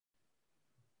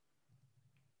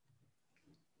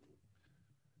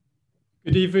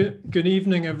Good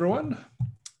evening, everyone,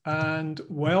 and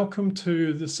welcome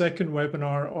to the second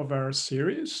webinar of our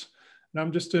series. And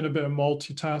I'm just doing a bit of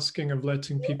multitasking of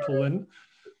letting people in.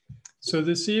 So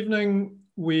this evening,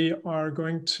 we are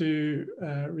going to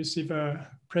receive a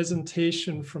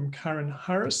presentation from Karen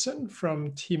Harrison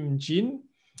from Team Gene.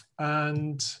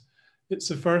 And it's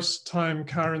the first time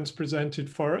Karen's presented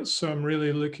for us, so I'm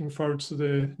really looking forward to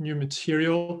the new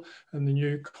material and the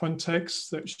new context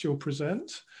that she'll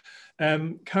present.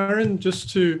 Karen, just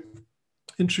to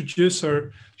introduce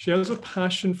her, she has a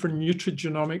passion for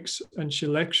nutrigenomics and she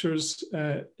lectures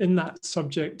in that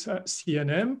subject at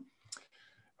CNM.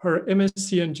 Her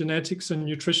MSc in genetics and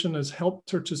nutrition has helped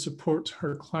her to support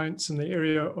her clients in the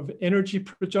area of energy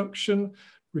production,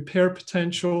 repair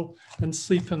potential, and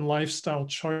sleep and lifestyle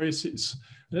choices.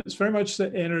 And it's very much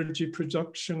the energy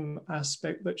production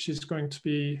aspect that she's going to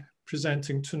be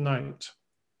presenting tonight.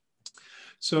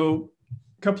 So,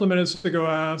 a couple of minutes ago,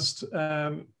 I asked,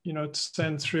 to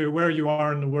send through where you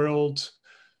are in the world,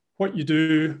 what you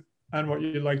do, and what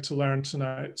you'd like to learn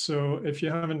tonight. So if you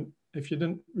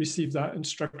didn't receive that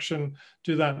instruction,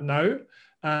 do that now.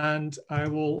 And I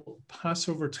will pass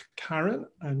over to Karen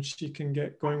and she can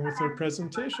get going with her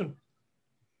presentation.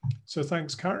 So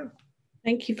thanks, Karen.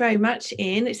 Thank you very much,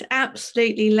 Ian. It's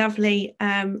absolutely lovely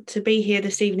to be here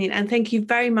this evening. And thank you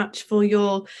very much for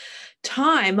your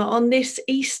time on this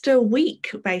Easter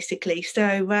week, basically.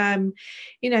 So,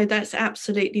 that's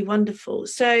absolutely wonderful.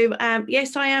 So,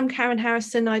 yes, I am Karen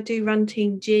Harrison. I do run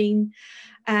Team Gene.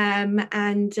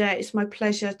 And it's my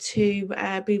pleasure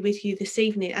to be with you this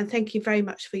evening. And thank you very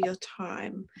much for your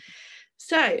time.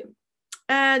 So,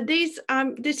 this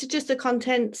is just a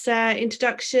contents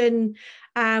introduction.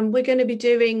 We're going to be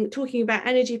talking about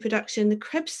energy production, the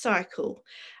Krebs cycle,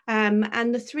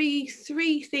 and the three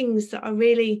things that are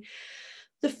really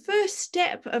the first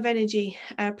step of energy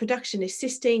production is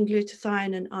cysteine,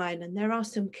 glutathione, and iron. And there are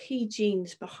some key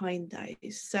genes behind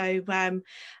those. So, and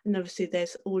obviously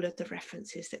there's all of the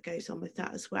references that goes on with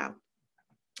that as well.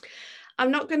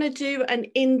 I'm not going to do an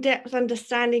in-depth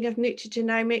understanding of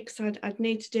nutrigenomics. I'd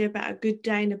need to do about a good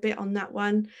day and a bit on that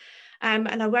one.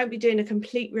 And I won't be doing a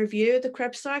complete review of the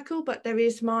Krebs cycle, but there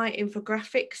is my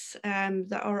infographics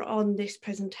that are on this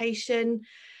presentation.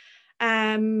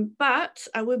 But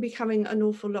I will be covering an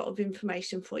awful lot of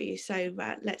information for you. So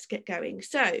let's get going.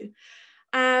 So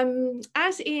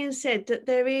as Ian said, that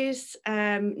there is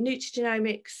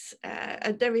nutrigenomics,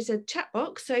 there is a chat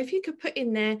box. So if you could put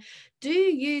in there, do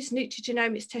use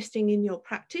nutrigenomics testing in your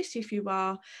practice if you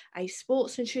are a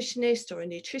sports nutritionist or a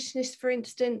nutritionist, for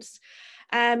instance.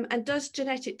 And does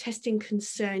genetic testing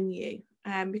concern you?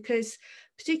 Because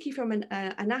particularly from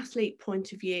an athlete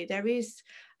point of view, there is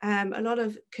a lot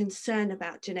of concern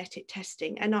about genetic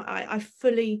testing, and I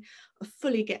fully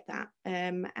get that.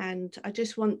 And I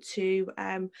just want to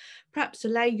perhaps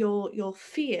allay your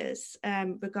fears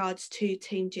regards to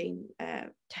Team Gene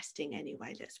testing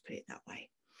anyway, let's put it that way.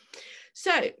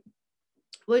 So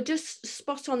we'll just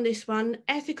spot on this one,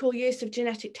 ethical use of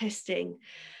genetic testing.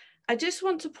 I just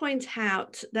want to point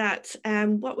out that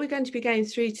what we're going to be going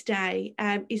through today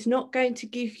is not going to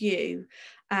give you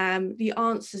the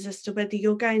answers as to whether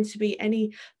you're going to be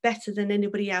any better than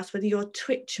anybody else, whether your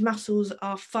twitch muscles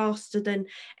are faster than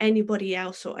anybody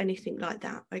else or anything like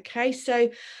that. Okay, so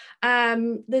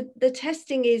the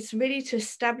testing is really to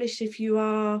establish if you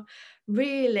are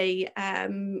really,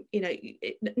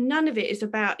 none of it is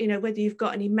about, whether you've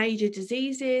got any major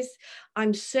diseases.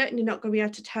 I'm certainly not going to be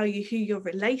able to tell you who you're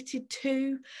related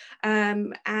to.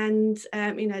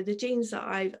 The genes that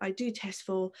I do test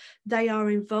for, they are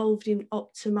involved in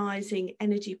optimizing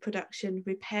energy production,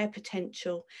 repair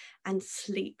potential, and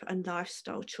sleep and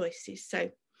lifestyle choices.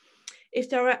 So if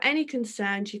there are any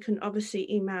concerns, you can obviously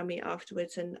email me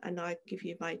afterwards and I give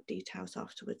you my details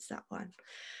afterwards, that one.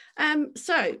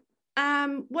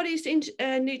 What is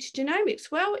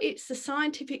nutrigenomics? Well, it's the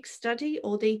scientific study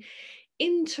or the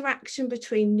interaction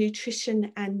between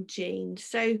nutrition and genes.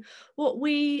 So what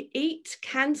we eat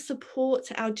can support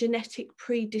our genetic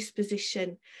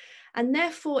predisposition, and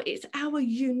therefore it's our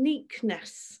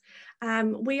uniqueness.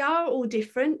 We are all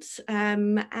different,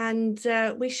 and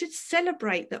we should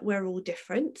celebrate that we're all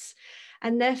different.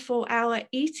 And therefore our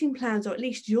eating plans, or at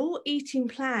least your eating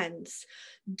plans,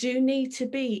 do need to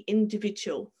be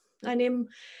individual. And in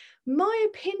my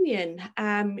opinion,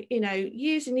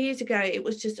 years and years ago, it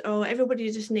was just,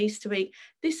 everybody just needs to eat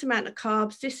this amount of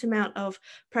carbs, this amount of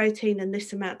protein, and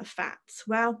this amount of fats.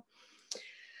 Well,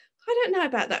 I don't know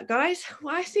about that, guys.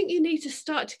 Well, I think you need to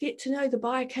start to get to know the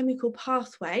biochemical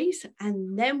pathways,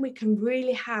 and then we can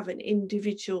really have an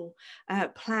individual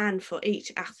plan for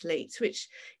each athlete, which,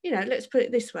 you know, let's put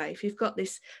it this way. If you've got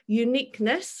this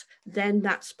uniqueness, then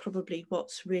that's probably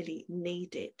what's really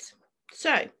needed.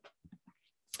 So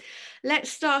let's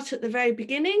start at the very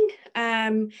beginning.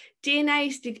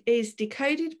 DNA is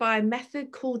decoded by a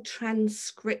method called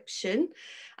transcription,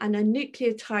 and a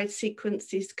nucleotide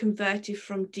sequence is converted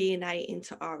from DNA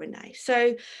into RNA.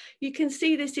 So you can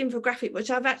see this infographic,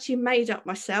 which I've actually made up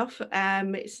myself.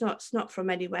 It's not from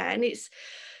anywhere, and it's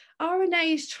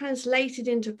RNA is translated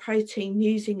into protein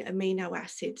using amino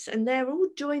acids, and they're all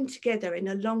joined together in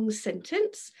a long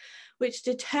sentence, which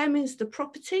determines the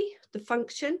property, the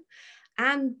function,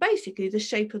 and basically the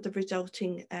shape of the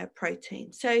resulting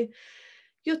protein. So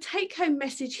your take-home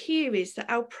message here is that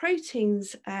our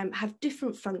proteins have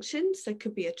different functions. They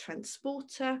could be a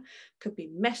transporter, could be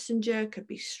messenger, could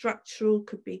be structural,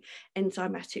 could be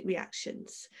enzymatic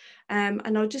reactions.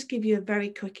 And I'll just give you a very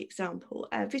quick example.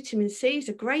 Vitamin C is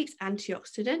a great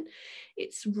antioxidant.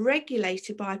 It's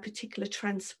regulated by a particular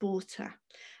transporter.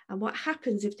 And what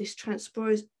happens if this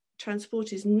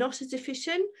transporter is not as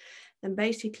efficient, then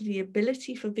basically the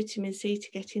ability for vitamin C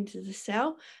to get into the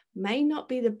cell may not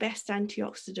be the best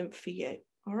antioxidant for you.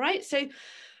 All right, so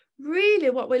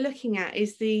really what we're looking at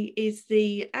is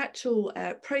the actual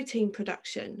protein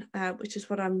production, which is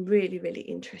what I'm really, really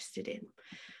interested in.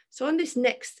 So on this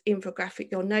next infographic,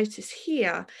 you'll notice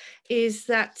here is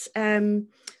that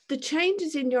the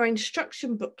changes in your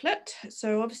instruction booklet,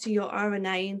 so obviously your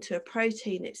RNA into a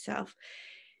protein itself,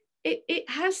 it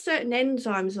has certain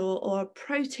enzymes or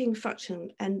protein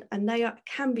function, and they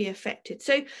can be affected.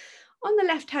 So on the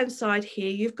left-hand side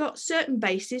here, you've got certain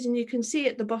bases, and you can see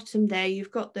at the bottom there, you've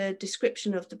got the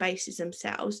description of the bases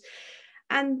themselves.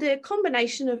 And the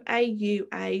combination of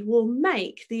AUA will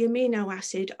make the amino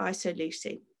acid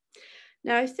isoleucine.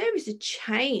 Now, if there is a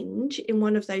change in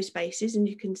one of those bases, and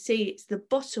you can see it's the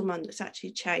bottom one that's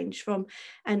actually changed from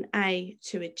an A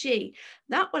to a G,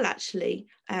 that will actually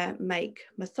make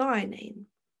methionine.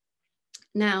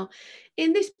 Now,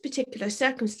 in this particular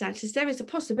circumstances, there is a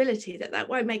possibility that that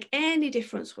won't make any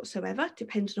difference whatsoever,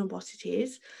 depending on what it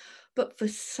is. But for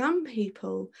some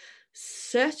people,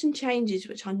 certain changes,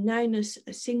 which are known as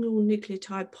single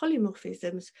nucleotide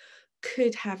polymorphisms,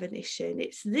 could have an issue. And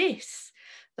it's this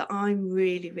that I'm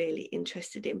really, really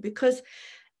interested in, because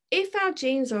if our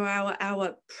genes or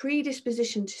our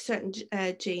predisposition to certain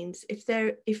genes, if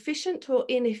they're efficient or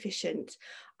inefficient,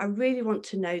 I really want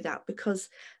to know that, because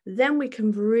then we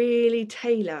can really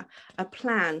tailor a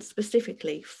plan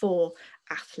specifically for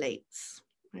athletes.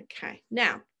 Okay,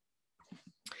 now,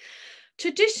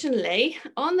 traditionally,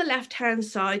 on the left-hand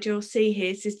side, you'll see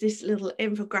here is this little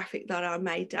infographic that I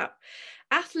made up.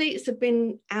 Athletes have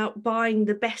been out buying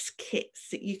the best kits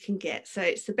that you can get. So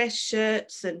it's the best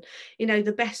shirts and, you know,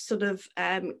 the best sort of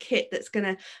kit that's going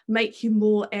to make you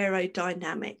more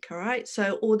aerodynamic. All right.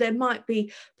 So, or there might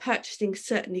be purchasing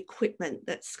certain equipment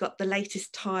that's got the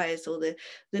latest tires or the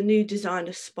new design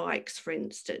of spikes, for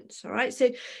instance. All right.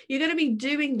 So you're going to be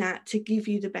doing that to give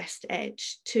you the best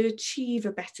edge, to achieve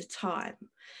a better time.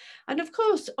 And of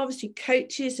course, obviously,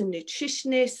 coaches and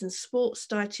nutritionists and sports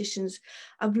dietitians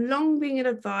have long been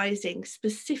advising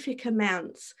specific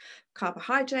amounts of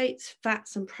carbohydrates,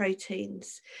 fats, and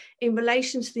proteins in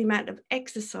relation to the amount of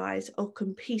exercise or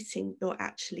competing you're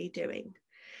actually doing.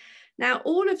 Now,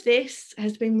 all of this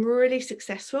has been really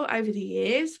successful over the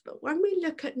years, but when we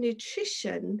look at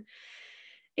nutrition,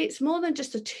 it's more than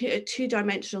just a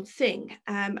two-dimensional thing.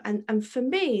 And for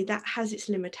me, that has its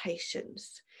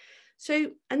limitations.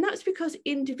 So, and that's because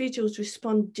individuals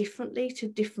respond differently to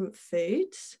different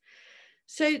foods.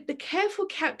 So the careful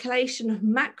calculation of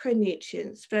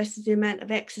macronutrients versus the amount of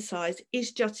exercise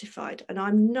is justified. And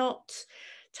I'm not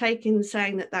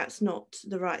saying that that's not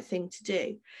the right thing to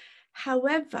do.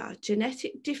 However,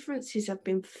 genetic differences have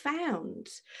been found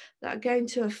that are going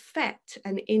to affect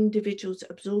an individual's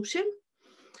absorption,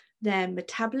 their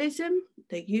metabolism,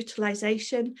 their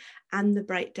utilization, and the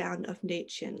breakdown of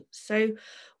nutrients. So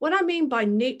what I mean by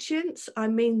nutrients, I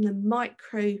mean the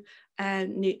micro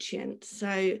nutrients.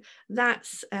 So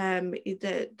that's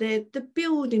the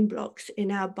building blocks in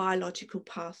our biological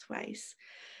pathways.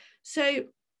 So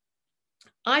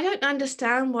I don't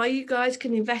understand why you guys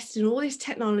can invest in all this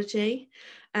technology,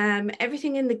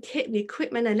 everything in the kit, the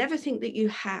equipment, and everything that you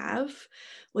have,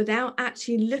 without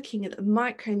actually looking at the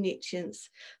micronutrients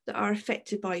that are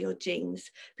affected by your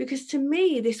genes. Because to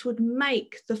me, this would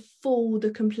make the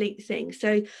complete thing.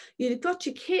 So you've got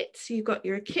your kits, you've got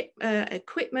your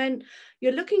equipment,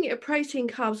 you're looking at protein,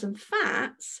 carbs and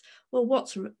fats. Well,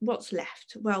 what's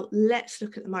left? Well, let's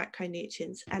look at the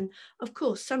micronutrients. And of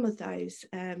course, some of those,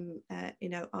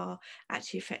 are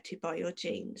actually affected by your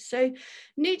genes. So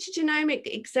nutrigenomic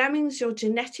examines your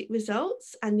genetic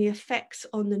results and the effects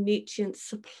on the nutrients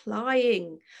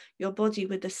supplying your body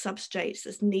with the substrates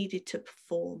that's needed to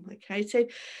perform. Okay, so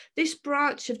this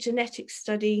branch of genetic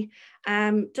study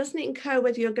doesn't incur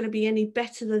whether you're going to be any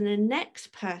better than the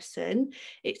next person.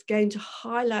 It's going to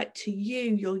highlight to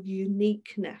you your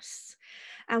uniqueness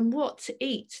and what to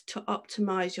eat to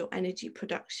optimize your energy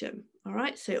production. All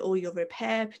right, so all your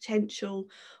repair potential,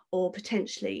 or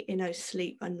potentially,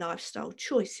 sleep and lifestyle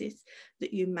choices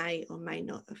that you may or may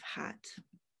not have had.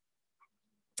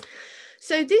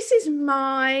 So this is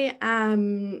my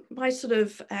sort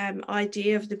of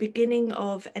idea of the beginning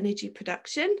of energy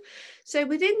production. So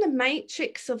within the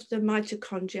matrix of the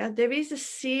mitochondria, there is a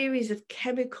series of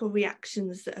chemical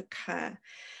reactions that occur,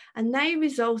 and they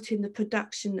result in the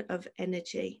production of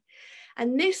energy.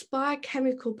 And this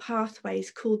biochemical pathway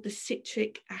is called the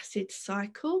citric acid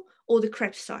cycle, or the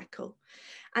Krebs cycle.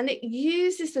 And it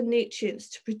uses the nutrients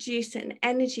to produce an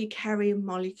energy carrying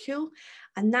molecule,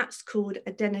 and that's called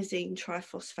adenosine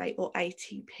triphosphate, or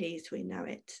ATP as we know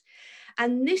it.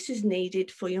 And this is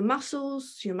needed for your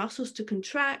muscles to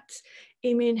contract,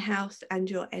 immune health, and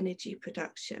your energy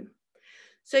production.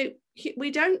 So we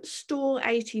don't store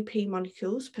ATP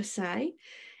molecules per se.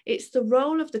 It's the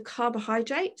role of the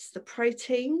carbohydrates, the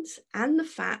proteins, and the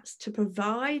fats to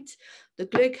provide the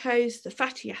glucose, the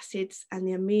fatty acids, and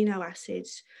the amino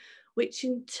acids, which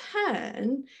in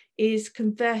turn is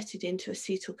converted into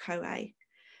acetyl-CoA.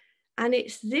 And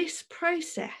it's this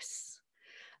process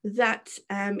that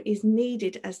is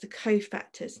needed as the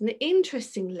cofactors. And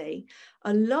interestingly,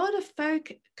 a lot of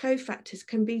cofactors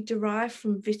can be derived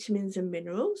from vitamins and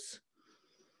minerals.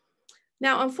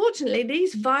 Now, unfortunately,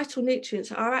 these vital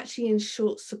nutrients are actually in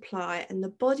short supply, and the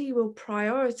body will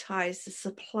prioritize the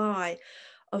supply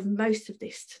of most of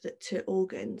this to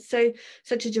organs, so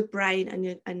such as your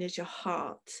brain and your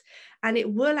heart, and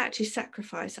it will actually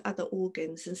sacrifice other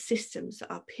organs and systems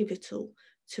that are pivotal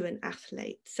to an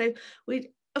athlete. So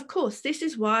of course, this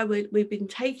is why we've been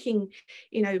taking,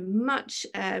 much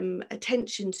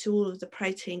attention to all of the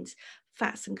proteins,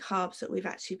 fats and carbs that we've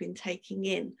actually been taking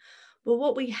in. But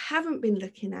what we haven't been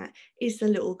looking at is the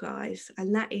little guys,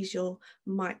 and that is your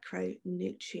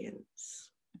micronutrients.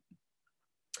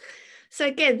 So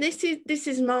again, this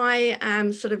is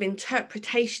my sort of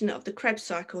interpretation of the Krebs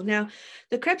cycle. Now,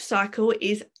 the Krebs cycle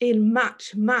is in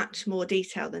much, much more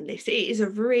detail than this. It is a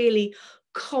really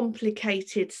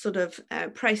complicated sort of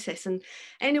process, and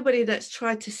anybody that's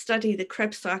tried to study the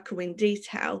Krebs cycle in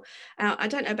detail, I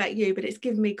don't know about you, but it's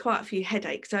given me quite a few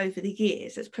headaches over the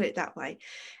years, let's put it that way.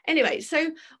 Anyway,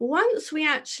 so once we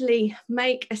actually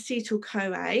make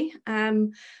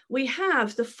acetyl-CoA, we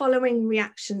have the following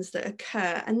reactions that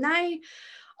occur, and they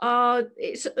are,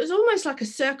 it's almost like a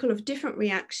circle of different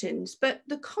reactions, but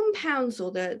the compounds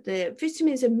or the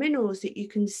vitamins and minerals that you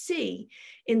can see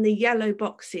in the yellow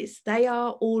boxes, they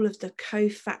are all of the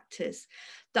cofactors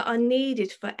that are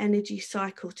needed for energy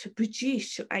cycle to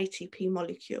produce your ATP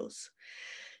molecules.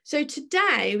 So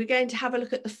today we're going to have a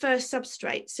look at the first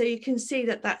substrate. So you can see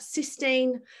that that's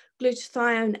cysteine,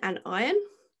 glutathione and iron,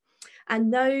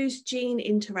 and those gene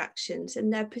interactions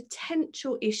and their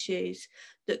potential issues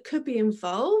that could be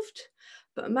involved,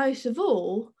 but most of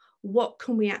all, what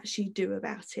can we actually do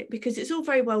about it? Because it's all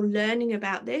very well learning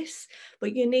about this,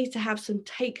 but you need to have some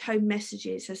take-home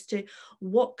messages as to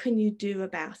what can you do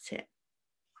about it.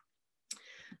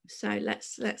 So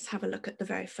let's have a look at the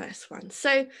very first one.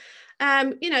 So,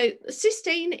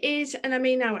 cysteine is an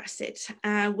amino acid,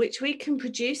 which we can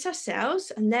produce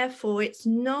ourselves, and therefore it's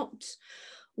not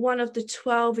one of the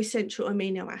 12 essential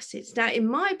amino acids. Now, in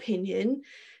my opinion,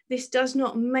 this does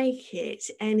not make it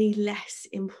any less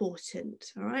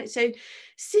important. All right, so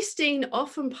cysteine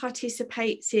often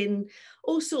participates in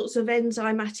all sorts of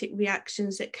enzymatic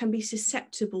reactions that can be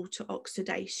susceptible to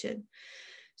oxidation.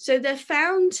 So they're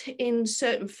found in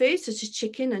certain foods such as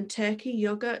chicken and turkey,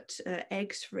 yogurt,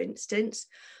 eggs, for instance,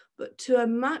 but to a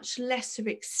much lesser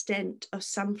extent of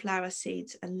sunflower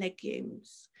seeds and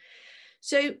legumes.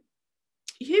 So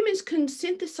humans can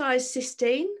synthesize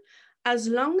cysteine as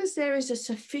long as there is a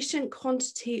sufficient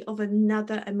quantity of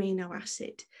another amino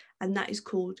acid, and that is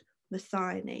called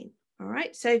methionine. All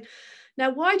right, so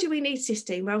now why do we need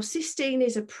cysteine? Well, cysteine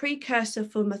is a precursor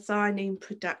for methionine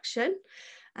production,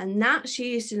 And that's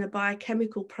used in a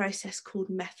biochemical process called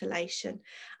methylation.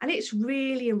 And it's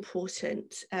really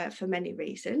important for many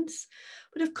reasons.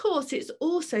 But of course, it's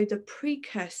also the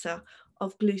precursor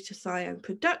of glutathione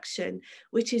production,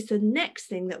 which is the next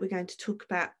thing that we're going to talk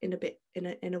about in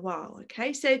a while.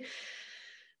 Okay, so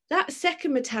that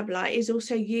second metabolite is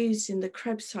also used in the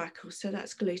Krebs cycle, so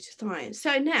that's glutathione.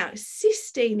 So now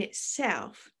cysteine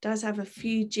itself does have a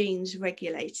few genes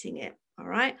regulating it, all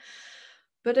right?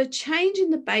 But a change in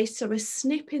the base, so a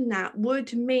snip in that,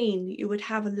 would mean you would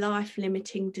have a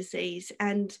life-limiting disease,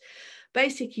 and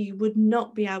basically you would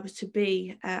not be able to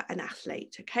be an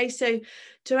athlete. Okay, so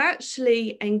to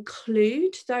actually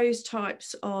include those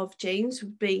types of genes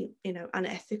would be,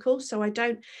 unethical. So I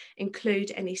don't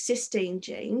include any cysteine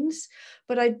genes,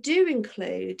 but I do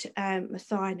include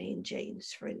methionine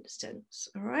genes, for instance.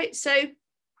 All right, so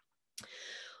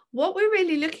what we're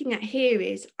really looking at here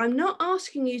is, I'm not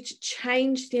asking you to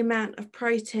change the amount of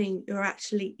protein you're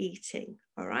actually eating,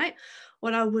 all right?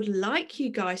 What I would like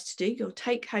you guys to do, your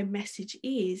take-home message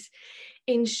is,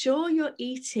 ensure you're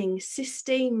eating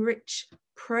cysteine-rich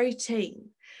protein.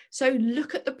 So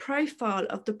look at the profile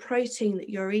of the protein that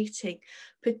you're eating,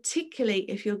 particularly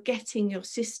if you're getting your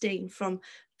cysteine from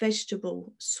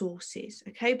vegetable sources,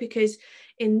 okay? Because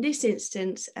in this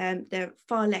instance, there are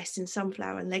far less in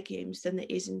sunflower and legumes than there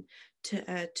is in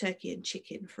turkey and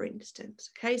chicken, for instance,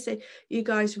 okay? So you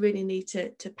guys really need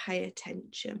to pay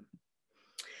attention.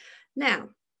 Now,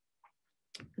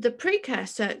 the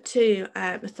precursor to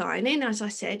methionine, as I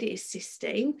said, is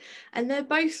cysteine, and they're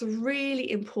both really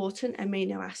important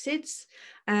amino acids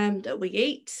that we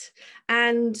eat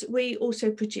and we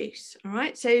also produce, all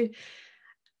right? So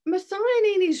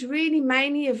methionine is really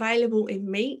mainly available in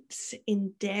meats,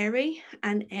 in dairy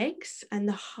and eggs, and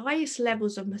the highest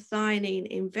levels of methionine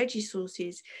in veggie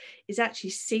sources is actually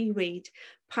seaweed,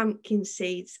 pumpkin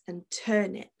seeds and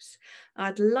turnips.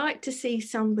 I'd like to see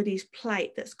somebody's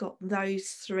plate that's got those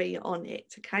three on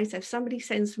it, okay? So if somebody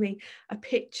sends me a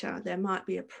picture, there might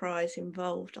be a prize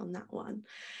involved on that one.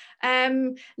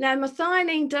 Now,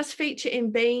 methionine does feature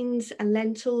in beans and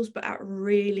lentils, but at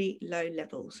really low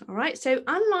levels, all right? So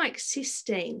unlike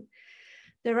cysteine,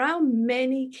 there are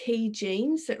many key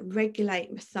genes that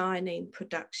regulate methionine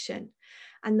production.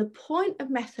 And the point of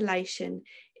methylation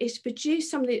is to produce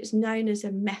something that's known as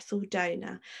a methyl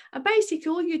donor. And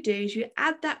basically all you do is you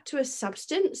add that to a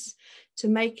substance to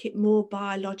make it more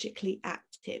biologically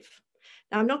active.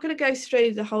 Now, I'm not going to go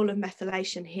through the whole of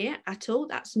methylation here at all.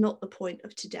 That's not the point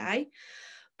of today.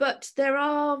 But there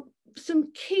are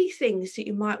some key things that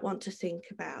you might want to think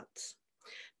about.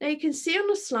 Now, you can see on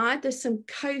the slide, there's some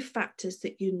cofactors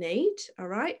that you need, all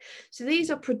right? So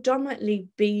these are predominantly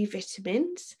B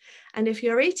vitamins. And if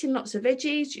you're eating lots of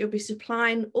veggies, you'll be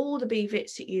supplying all the B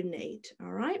vits that you need,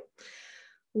 all right?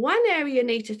 One area you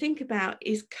need to think about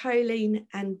is choline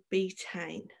and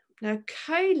betaine. Now,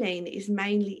 choline is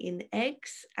mainly in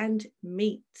eggs and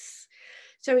meats.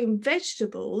 So in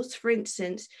vegetables, for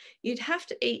instance, you'd have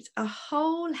to eat a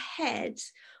whole head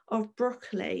of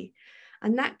broccoli,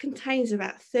 and that contains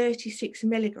about 36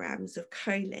 milligrams of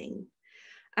choline.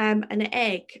 An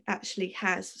egg actually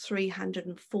has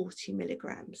 340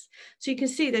 milligrams. So you can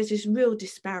see there's this real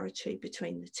disparity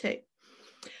between the two.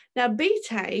 Now,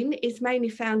 betaine is mainly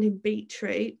found in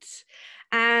beetroots.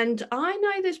 And I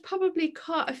know there's probably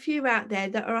quite a few out there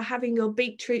that are having your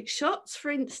beetroot shots,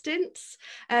 for instance,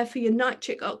 for your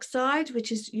nitric oxide,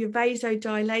 which is your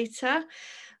vasodilator.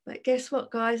 But guess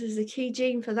what, guys? There's a key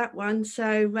gene for that one.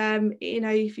 So,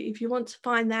 if you want to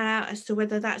find that out as to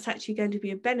whether that's actually going to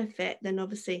be a benefit, then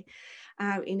obviously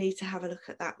you need to have a look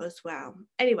at that as well.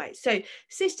 Anyway, so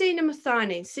cysteine and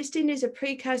methionine. Cysteine is a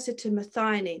precursor to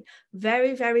methionine.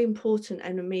 Very, very important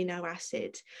an amino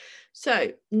acid.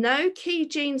 So no key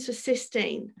genes for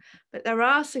cysteine, but there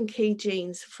are some key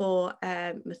genes for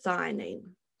methionine.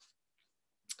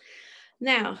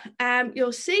 Now,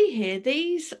 you'll see here,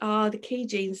 these are the key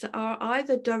genes that are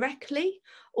either directly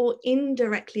or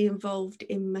indirectly involved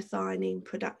in methionine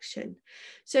production.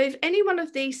 So if any one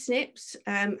of these SNPs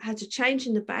has a change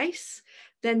in the base,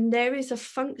 then there is a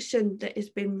function that has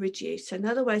been reduced. So in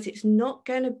other words, it's not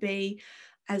going to be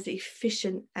as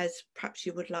efficient as perhaps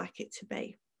you would like it to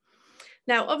be.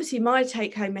 Now, obviously, my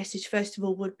take-home message, first of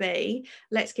all, would be,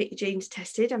 let's get your genes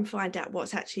tested and find out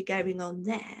what's actually going on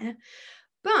there.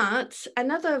 But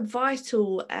another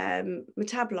vital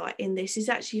metabolite in this is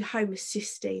actually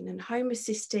homocysteine and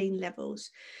homocysteine levels.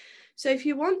 So if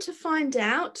you want to find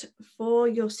out for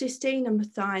your cysteine and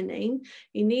methionine,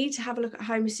 you need to have a look at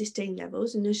homocysteine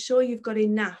levels and ensure you've got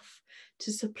enough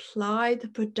to supply the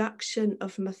production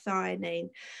of methionine,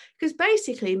 because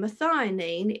basically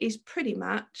methionine is pretty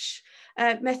much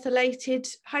methylated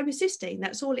homocysteine.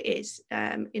 That's all it is.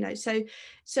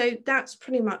 So that's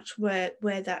pretty much where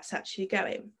that's actually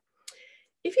going.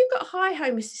 If you've got high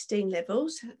homocysteine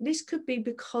levels, this could be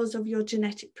because of your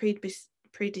genetic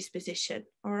predisposition.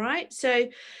 All right, so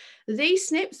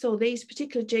these SNPs, or these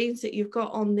particular genes that you've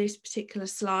got on this particular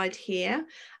slide here,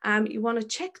 you want to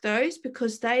check those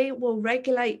because they will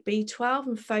regulate B12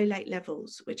 and folate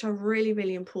levels, which are really,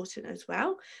 really important as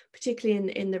well,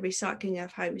 particularly in the recycling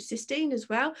of homocysteine as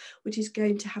well, which is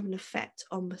going to have an effect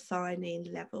on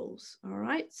methionine levels. All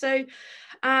right, so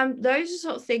those are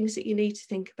sort of things that you need to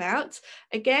think about.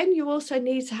 Again, you also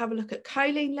need to have a look at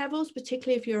choline levels,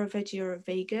 particularly if you're a veggie or a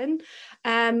vegan,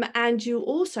 and you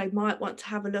also might want to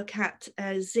have a look at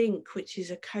zinc, which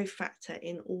is a cofactor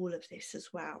in all of this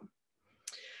as well.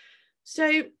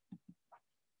 So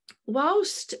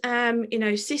whilst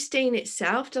cysteine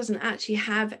itself doesn't actually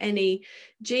have any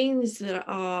genes that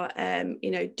are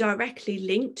directly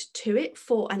linked to it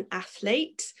for an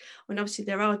athlete, and obviously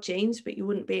there are genes, but you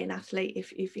wouldn't be an athlete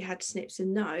if you had SNPs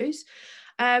in those,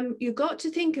 you've got to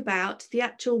think about the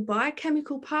actual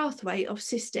biochemical pathway of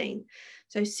cysteine.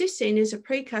 So cysteine is a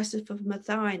precursor for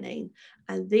methionine,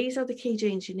 and these are the key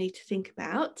genes you need to think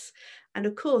about. And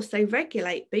of course, they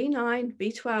regulate B9,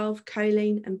 B12,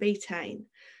 choline, and betaine.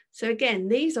 So again,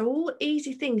 these are all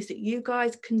easy things that you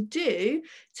guys can do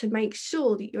to make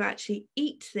sure that you actually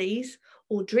eat these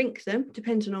or drink them,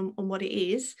 depending on what it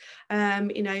is,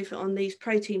 on these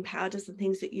protein powders and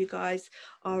things that you guys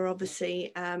are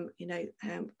obviously,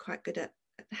 quite good at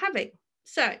having.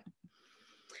 So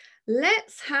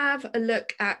let's have a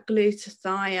look at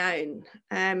glutathione.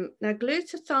 Now,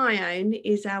 glutathione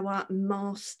is our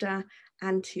master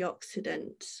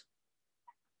antioxidant.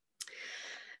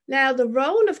 Now, the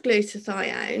role of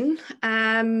glutathione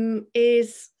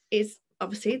is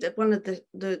obviously one of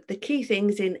the key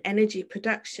things in energy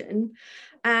production,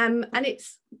 and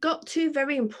it's got two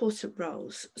very important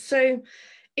roles. So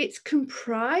it's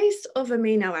comprised of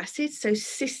amino acids, so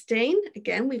cysteine,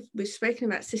 again, we've spoken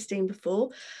about cysteine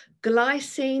before,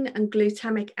 glycine and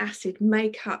glutamic acid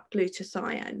make up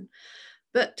glutathione.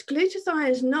 But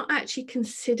glutathione is not actually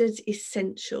considered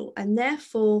essential, and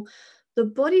therefore the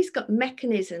body's got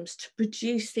mechanisms to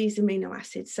produce these amino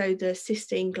acids, so the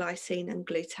cysteine, glycine, and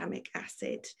glutamic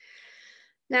acid.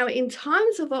 Now, in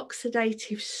times of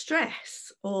oxidative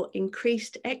stress or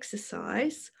increased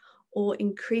exercise or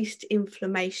increased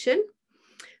inflammation,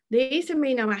 these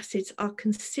amino acids are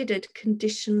considered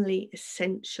conditionally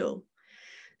essential.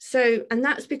 So, and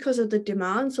that's because of the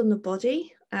demands on the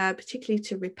body, particularly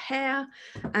to repair,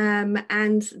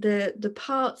 and the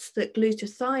parts that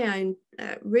glutathione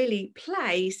really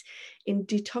plays in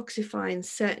detoxifying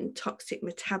certain toxic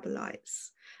metabolites,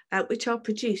 which are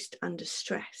produced under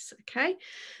stress. Okay,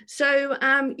 so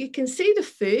you can see the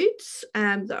foods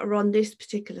that are on this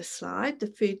particular slide, the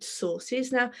food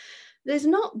sources. Now, there's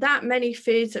not that many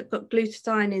foods that have got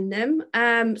glutathione in them.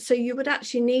 So you would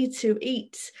actually need to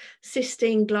eat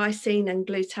cysteine, glycine, and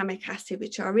glutamic acid,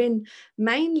 which are in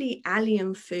mainly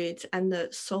allium foods and the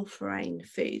sulforain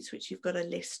foods, which you've got a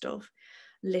list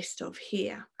of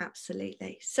here.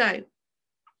 Absolutely. So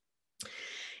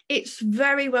it's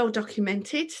very well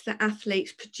documented that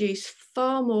athletes produce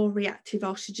far more reactive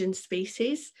oxygen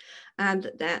species, and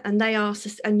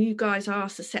you guys are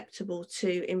susceptible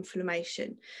to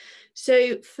inflammation.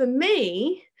 So for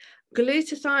me,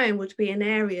 glutathione would be an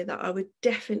area that I would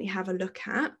definitely have a look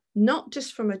at, not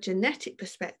just from a genetic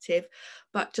perspective,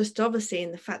 but just obviously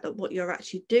in the fact that what you're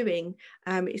actually doing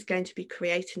is going to be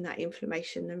creating that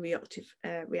inflammation and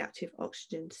reactive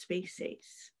oxygen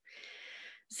species.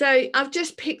 So I've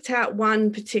just picked out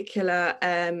one particular,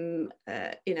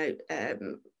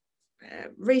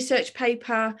 research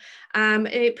paper.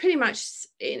 It pretty much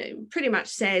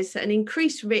says that an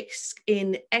increased risk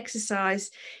in exercise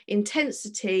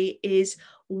intensity is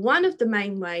one of the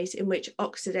main ways in which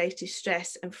oxidative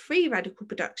stress and free radical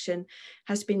production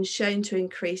has been shown to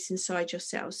increase inside your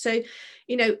cells. So,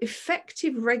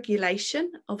 effective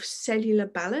regulation of cellular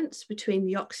balance between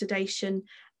the oxidation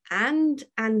and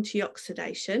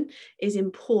antioxidation is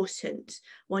important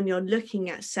when you're looking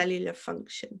at cellular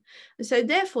function. And so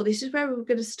therefore, this is where we're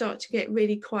going to start to get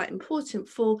really quite important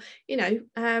for,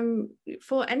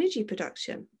 for energy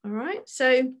production. All right.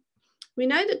 So we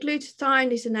know that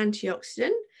glutathione is an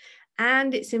antioxidant,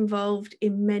 and it's involved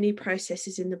in many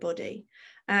processes in the body.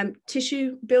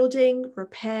 Tissue building,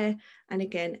 repair, and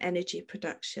again, energy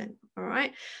production. All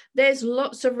right. There's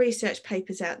lots of research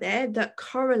papers out there that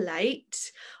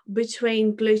correlate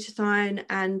between glutathione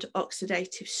and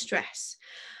oxidative stress.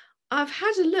 I've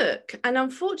had a look, and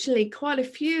unfortunately, quite a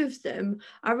few of them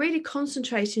are really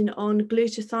concentrating on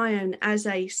glutathione as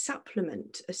a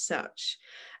supplement as such.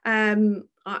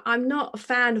 I'm not a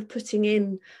fan of putting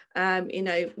in,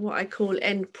 what I call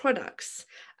end products,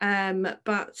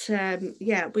 but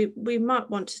yeah, we might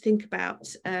want to think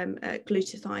about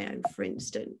glutathione, for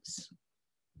instance.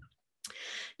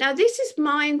 Now, this is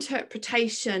my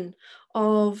interpretation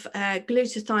of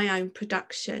glutathione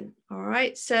production. All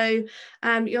right, so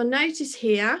you'll notice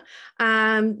here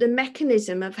the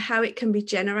mechanism of how it can be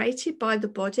generated by the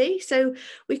body. So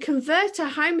we convert a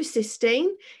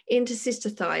homocysteine into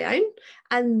cysteine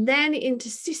and then into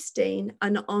cysteine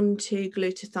and onto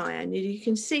glutathione. And you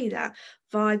can see that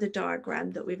via the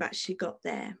diagram that we've actually got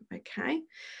there. Okay.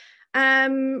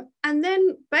 And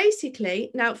then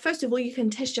basically, now, first of all, you can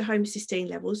test your homocysteine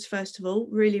levels, first of all,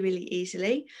 really, really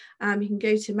easily. You can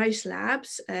go to most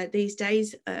labs these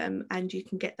days and you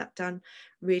can get that done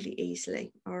really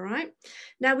easily. All right.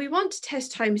 Now, we want to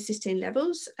test homocysteine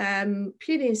levels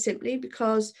purely and simply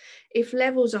because if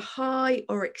levels are high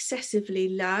or excessively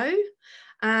low,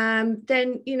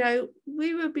 then, you know,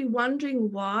 we would be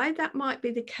wondering why that might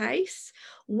be the case.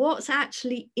 What's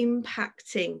actually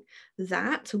impacting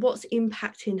that? What's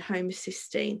impacting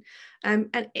homocysteine? And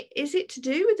is it to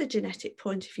do with a genetic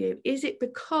point of view? Is it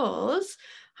because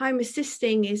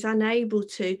homocysteine is unable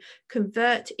to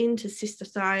convert into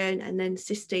cysteine and then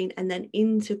cysteine and then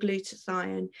into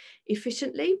glutathione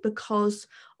efficiently because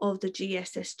of the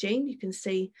GSS gene? You can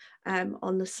see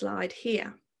on the slide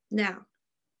here. Now,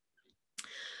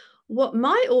 what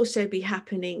might also be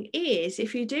happening is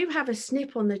if you do have a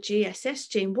SNP on the GSS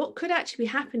gene, what could actually be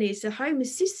happening is the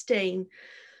homocysteine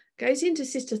goes into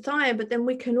cysteine, but then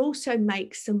we can also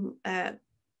make some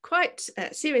quite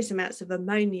serious amounts of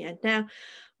ammonia. Now,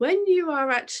 when you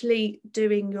are actually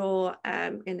doing your,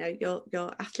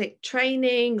 your athletic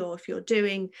training, or if you're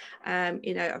doing,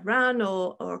 a run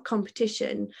or a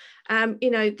competition,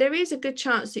 there is a good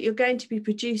chance that you're going to be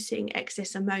producing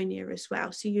excess ammonia as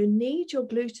well. So you need your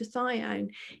glutathione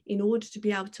in order to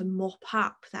be able to mop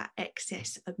up that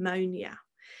excess ammonia.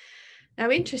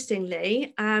 Now,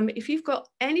 interestingly, if you've got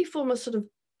any form of sort of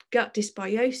gut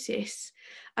dysbiosis,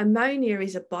 ammonia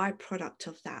is a byproduct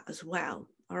of that as well.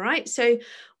 All right, so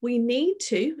we need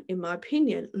to, in my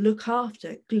opinion, look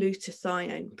after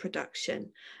glutathione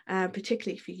production,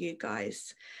 particularly for you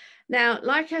guys. Now,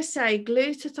 like I say,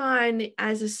 glutathione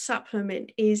as a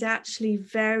supplement is actually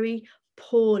very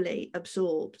poorly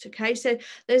absorbed. Okay, so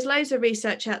there's loads of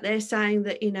research out there saying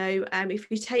that,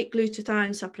 if you take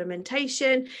glutathione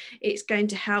supplementation, it's going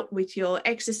to help with your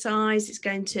exercise, it's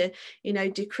going to,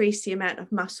 decrease the amount of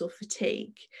muscle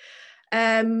fatigue.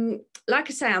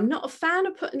 Like I say, I'm not a fan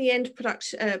of putting the end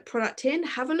product in.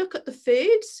 Have a look at the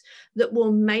foods that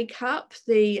will make up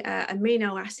the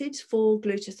amino acids for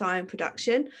glutathione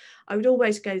production. I would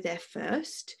always go there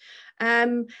first.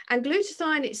 And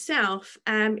glutathione itself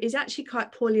is actually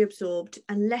quite poorly absorbed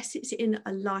unless it's in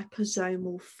a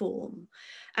liposomal form.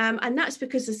 And that's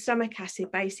because the stomach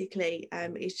acid basically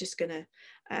is just going to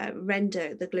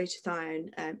render the glutathione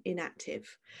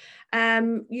inactive.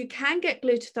 You can get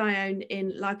glutathione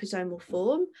in liposomal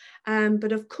form,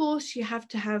 but of course you have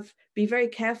to be very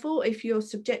careful if you're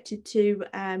subjected to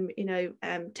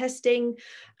testing.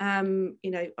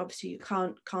 Obviously you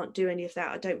can't do any of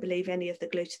that. I don't believe any of the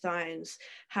glutathiones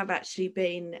have actually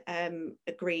been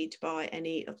agreed by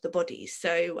any of the bodies,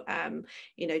 so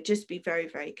just be very,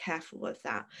 very careful of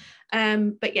that.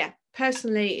 But yeah,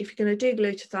 personally, if you're going to do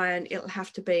glutathione, it'll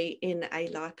have to be in a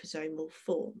liposomal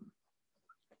form.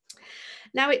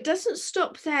 Now, it doesn't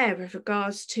stop there with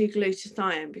regards to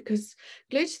glutathione, because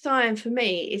glutathione for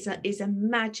me is a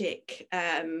magic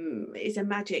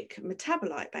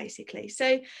metabolite, basically.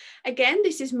 So again,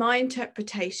 this is my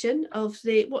interpretation of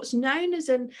what's known as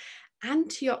an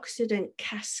antioxidant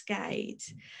cascade.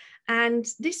 And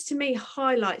this to me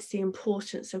highlights the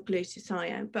importance of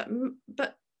glutathione,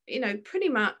 but pretty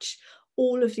much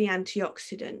all of the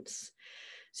antioxidants.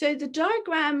 So the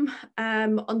diagram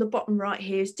on the bottom right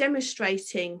here is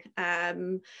demonstrating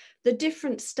the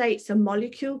different states a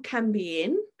molecule can be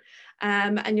in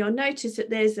And you'll notice that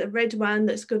there's a red one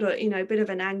that's got a, a bit of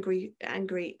an angry,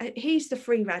 he's the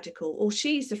free radical, or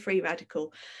she's the free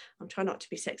radical. I'm trying not to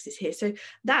be sexist here. So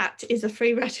that is a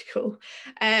free radical.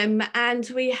 And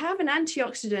we have an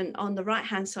antioxidant on the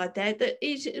right-hand side there that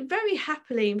is very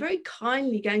happily and very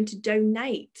kindly going to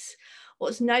donate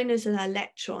what's known as an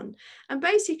electron. And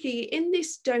basically in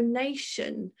this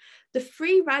donation, the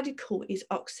free radical is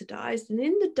oxidized, and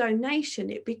in the donation,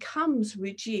 it becomes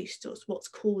reduced, or what's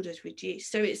called as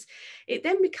reduced. So it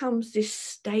then becomes this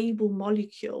stable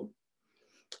molecule.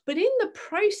 But in the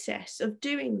process of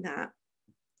doing that,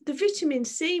 the vitamin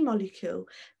C molecule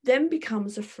then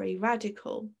becomes a free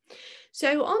radical.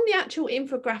 So on the actual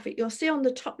infographic, you'll see on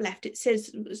the top left, it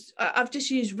says, I've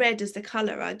just used red as the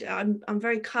color. I'm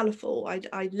very colorful.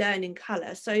 I learn in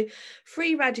color. So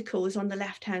free radical is on the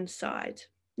left-hand side.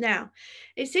 Now,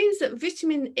 it seems that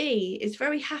vitamin E is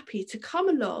very happy to come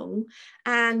along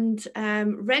and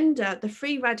render the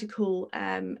free radical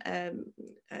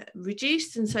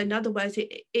reduced. And so in other words,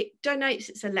 it donates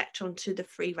its electron to the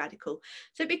free radical.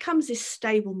 So it becomes this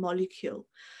stable molecule.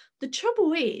 The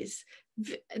trouble is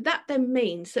that then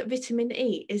means that vitamin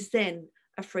E is then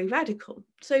a free radical.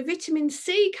 So vitamin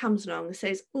C comes along and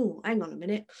says, oh, hang on a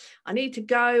minute, I need to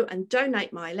go and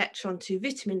donate my electron to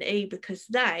vitamin E because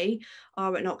they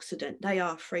are an oxidant, they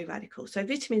are a free radical. So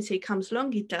vitamin C comes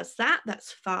along, he does that,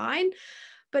 that's fine.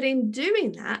 But in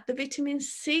doing that, the vitamin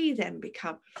C then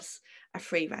becomes a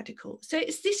free radical. So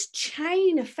it's this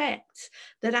chain effect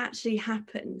that actually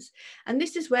happens. And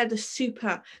this is where the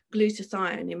super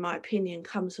glutathione, in my opinion,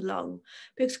 comes along,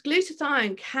 because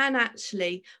glutathione can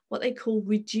actually, what they call,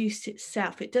 reduce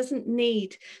itself. It doesn't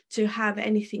need to have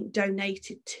anything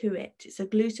donated to it. It's a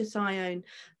glutathione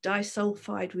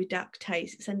disulfide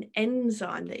reductase. It's an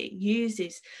enzyme that it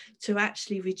uses to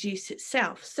actually reduce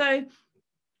itself. So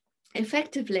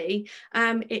effectively,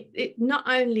 it not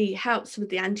only helps with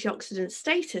the antioxidant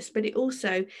status, but it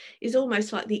also is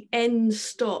almost like the end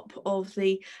stop of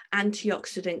the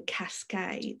antioxidant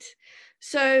cascade.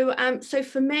 So, so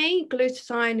for me,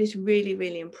 glutathione is really,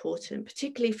 really important,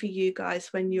 particularly for you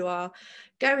guys when you are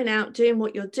going out doing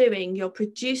what you're doing, you're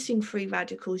producing free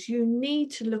radicals. You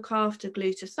need to look after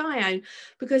glutathione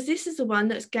because this is the one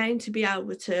that's going to be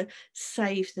able to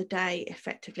save the day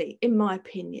effectively, in my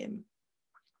opinion.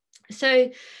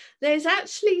 So there's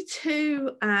actually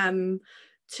two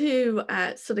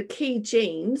sort of key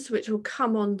genes which we'll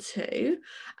come on to,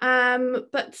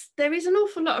 but there is an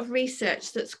awful lot of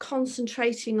research that's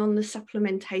concentrating on the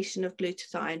supplementation of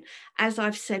glutathione, as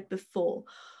I've said before.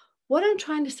 What I'm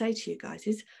trying to say to you guys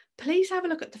is please have a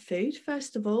look at the food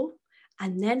first of all,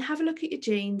 and then have a look at your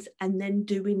genes, and then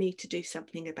do we need to do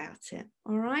something about it?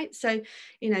 All right. So,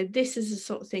 this is the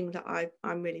sort of thing that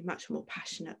I'm really much more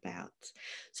passionate about.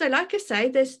 So like I say,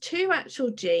 there's two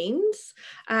actual genes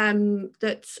well,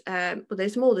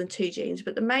 there's more than two genes,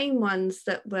 but the main ones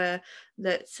that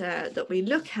we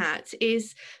look at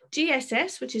is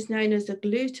GSS, which is known as the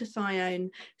glutathione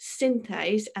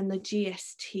synthase, and the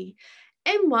GST.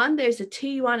 M1, there's a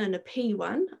T1 and a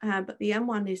P1, but the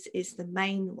M1 is the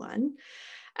main one.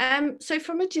 So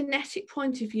from a genetic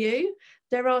point of view,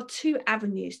 there are two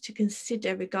avenues to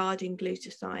consider regarding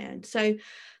glutathione. So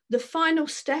the final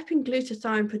step in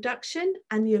glutathione production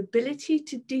and the ability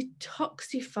to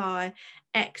detoxify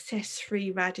excess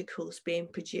free radicals being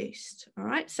produced. All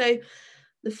right, so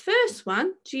the first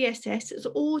one, GSS, is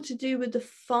all to do with the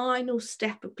final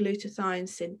step of glutathione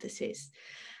synthesis.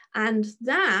 And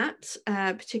that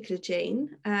particular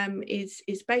gene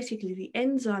is basically the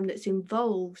enzyme that's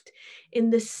involved in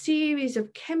the series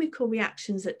of chemical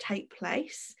reactions that take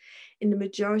place in the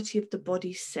majority of the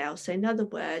body's cells. So in other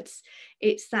words,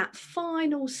 it's that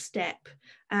final step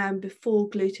before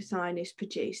glutathione is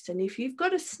produced. And if you've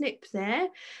got a SNP there,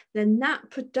 then that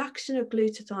production of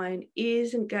glutathione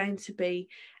isn't going to be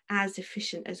as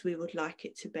efficient as we would like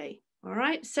it to be. All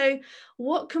right, so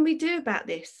what can we do about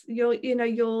this? Your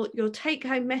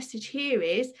take-home message here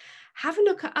is have a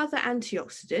look at other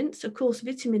antioxidants. Of course,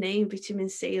 vitamin E and vitamin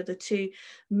C are the two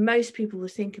most people will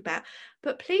think about,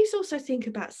 but please also think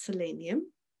about selenium.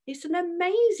 It's an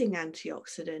amazing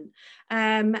antioxidant,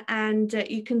 and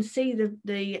you can see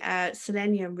the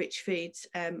selenium-rich foods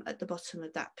at the bottom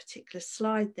of that particular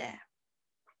slide there.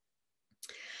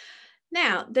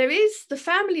 Now, there is the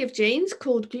family of genes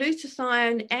called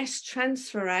glutathione S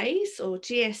transferase, or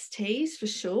GSTs for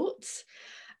short,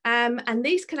 and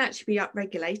these can actually be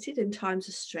upregulated in times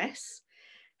of stress.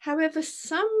 However,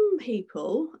 some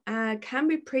people can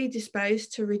be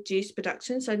predisposed to reduced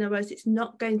production. So in other words, it's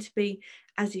not going to be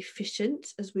as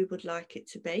efficient as we would like it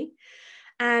to be.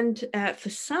 And for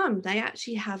some, they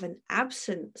actually have an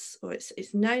absence, or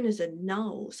it's known as a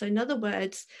null. So in other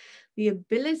words, the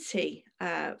ability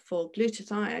for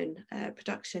glutathione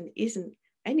production isn't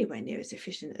anywhere near as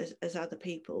efficient as other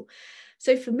people.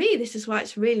 So for me, this is why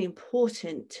it's really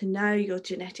important to know your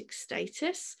genetic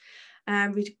status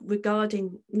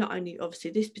regarding not only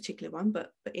obviously this particular one,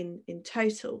 but in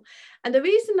total. And the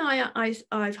reason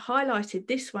I've highlighted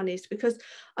this one is because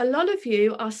a lot of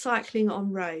you are cycling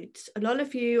on roads. A lot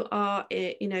of you are,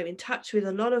 in touch with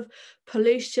a lot of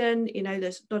pollution.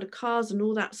 There's a lot of cars and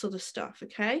all that sort of stuff.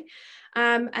 Okay.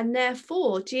 And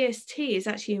therefore, GST is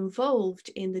actually involved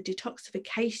in the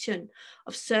detoxification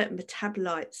of certain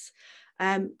metabolites,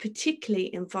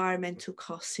 particularly environmental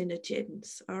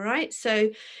carcinogens. All right. So,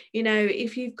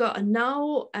 if you've got a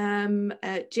null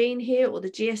gene here, or the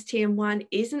GSTM1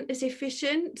 isn't as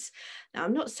efficient, now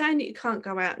I'm not saying that you can't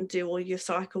go out and do all your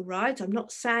cycle rides. I'm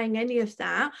not saying any of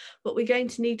that, but we're going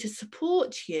to need to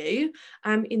support you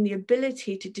in the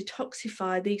ability to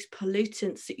detoxify these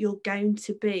pollutants that you're going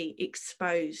to be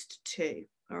exposed to.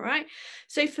 All right.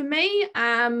 So for me,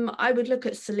 I would look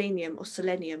at selenium or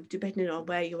selenium, depending on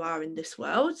where you are in this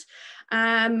world,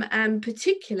 and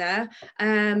particular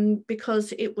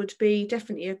because it would be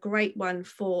definitely a great one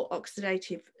for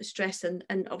oxidative stress and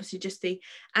obviously just the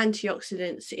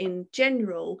antioxidants in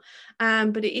general.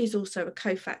 But it is also a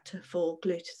cofactor for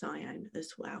glutathione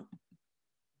as well.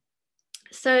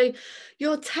 So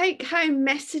your take-home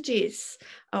messages,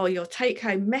 or your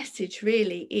take-home message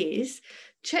really is: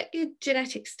 check your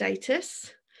genetic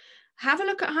status, have a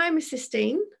look at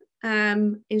homocysteine,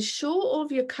 ensure all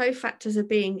of your cofactors are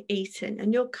being eaten.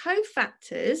 And your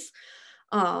cofactors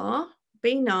are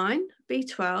B9,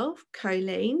 B12,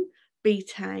 choline,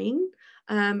 betaine,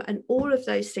 and all of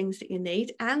those things that you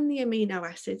need, and the amino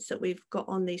acids that we've got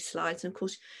on these slides. And of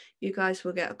course, you guys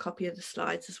will get a copy of the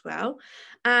slides as well.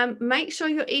 Make sure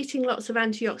you're eating lots of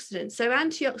antioxidants. So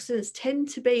antioxidants tend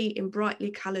to be in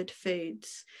brightly coloured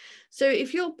foods. So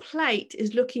if your plate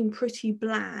is looking pretty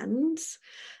bland,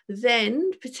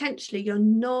 then potentially you're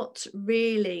not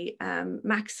really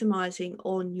maximising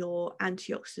on your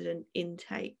antioxidant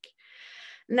intake.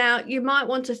 Now, you might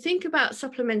want to think about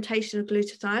supplementation of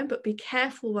glutathione, but be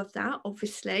careful of that,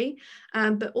 obviously.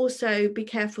 But also be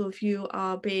careful if you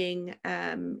are being,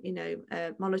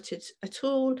 monitored at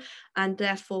all. And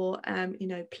therefore,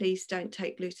 please don't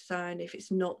take glutathione if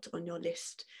it's not on your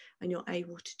list and you're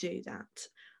able to do that.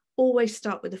 Always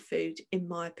start with the food, in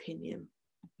my opinion.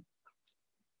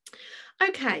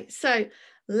 Okay, so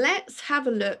let's have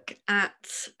a look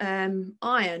at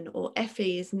iron, or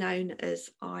Fe is known as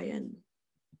iron.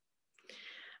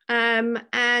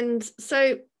 And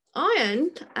so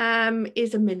iron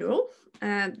is a mineral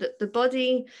that the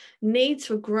body needs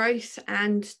for growth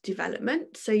and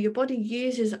development. So your body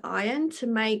uses iron to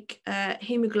make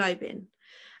hemoglobin,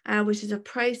 which is a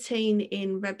protein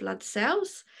in red blood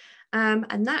cells.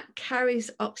 And that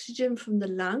carries oxygen from the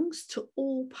lungs to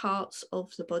all parts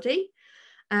of the body.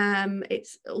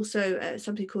 It's also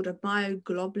something called a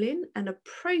myoglobin, and a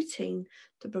protein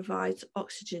that provides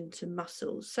oxygen to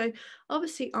muscles. So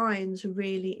obviously iron's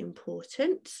really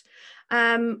important.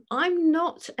 I'm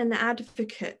not an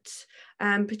advocate,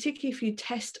 particularly if you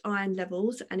test iron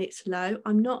levels and it's low,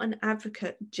 I'm not an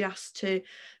advocate just to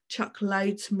chuck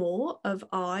loads more of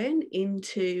iron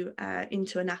into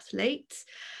an athlete,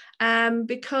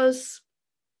 because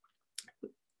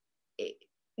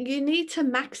you need to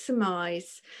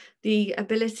maximize the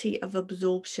ability of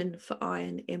absorption for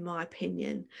iron, in my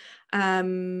opinion.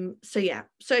 So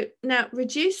now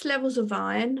reduced levels of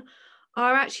iron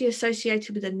are actually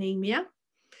associated with anemia.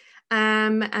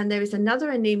 And there is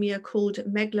another anemia called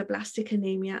megaloblastic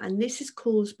anemia, and this is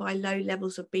caused by low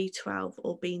levels of B12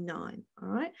 or B9. All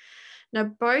right. Now,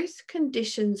 both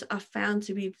conditions are found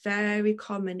to be very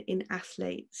common in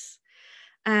athletes.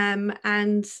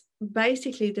 And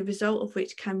basically the result of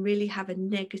which can really have a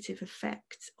negative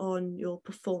effect on your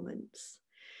performance.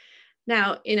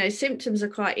 Now, symptoms are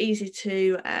quite easy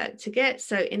to get.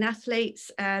 So in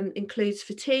athletes, includes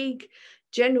fatigue,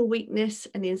 general weakness,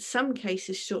 and in some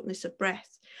cases, shortness of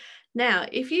breath. Now,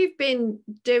 if you've been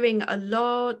doing a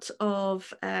lot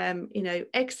of,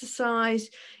 exercise,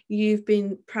 you've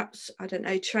been perhaps, I don't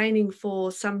know, training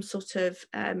for some sort of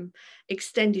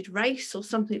extended race or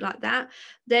something like that,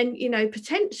 then,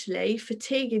 potentially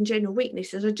fatigue and general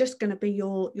weaknesses are just going to be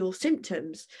your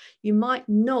symptoms. You might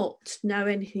not know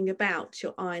anything about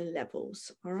your iron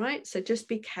levels. All right. So just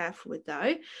be careful with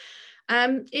those.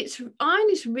 Iron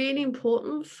is really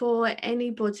important for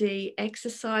anybody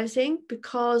exercising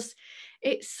because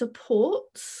it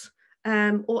supports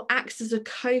or acts as a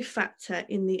cofactor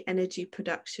in the energy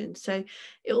production. So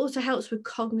it also helps with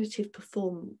cognitive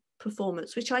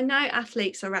performance, which I know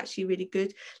athletes are actually really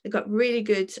good. They've got really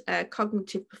good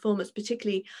cognitive performance,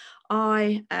 particularly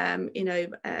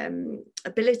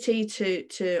ability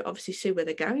to obviously see where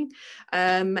they're going,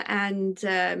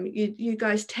 you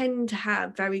guys tend to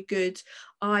have very good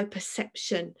eye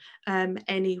perception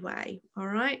anyway. All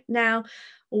right, now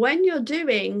when you're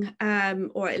doing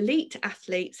or elite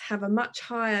athletes have a much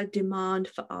higher demand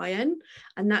for iron,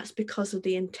 and that's because of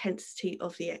the intensity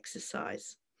of the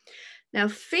exercise. Now,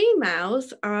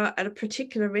 females are at a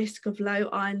particular risk of low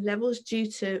iron levels due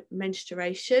to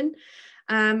menstruation,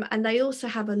 and they also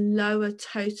have a lower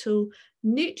total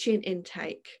nutrient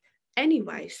intake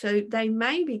anyway. So they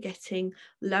may be getting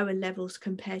lower levels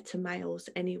compared to males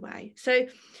anyway. So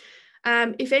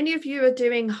if any of you are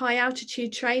doing high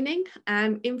altitude training,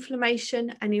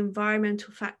 inflammation and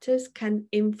environmental factors can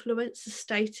influence the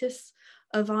status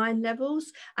of iron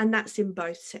levels, and that's in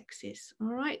both sexes. All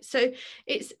right, so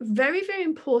it's very, very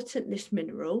important, this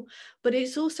mineral, but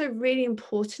it's also really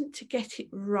important to get it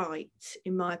right,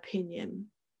 in my opinion.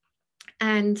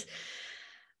 And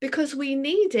because we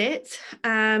need it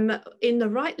in the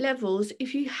right levels.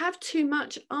 If you have too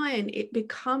much iron, it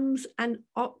becomes an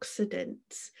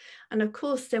oxidant. And of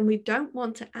course, then we don't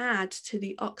want to add to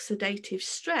the oxidative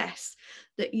stress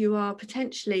that you are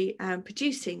potentially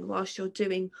producing whilst you're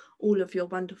doing all of your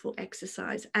wonderful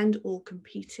exercise and or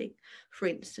competing, for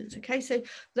instance. Okay, so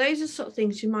those are sort of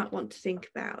things you might want to think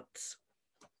about.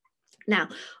 Now,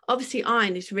 obviously,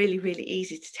 iron is really, really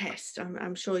easy to test.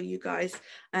 I'm sure you guys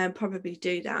probably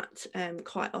do that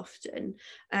quite often.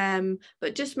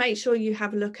 But just make sure you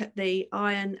have a look at the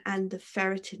iron and the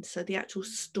ferritin, so the actual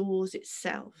stores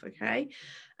itself, okay?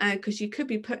 Because you could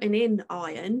be putting in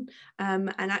iron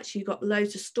and actually you've got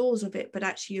loads of stores of it, but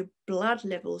actually your blood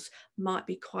levels might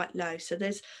be quite low. So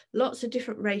there's lots of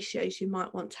different ratios you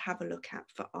might want to have a look at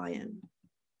for iron.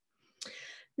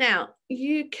 Now,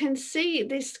 you can see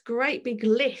this great big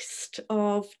list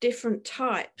of different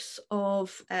types of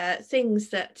things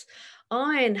that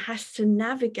iron has to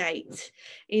navigate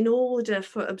in order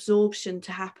for absorption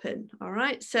to happen. All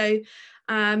right, so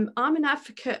I'm an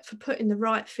advocate for putting the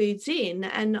right foods in,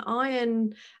 and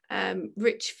iron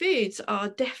rich foods are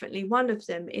definitely one of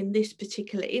them in this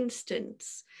particular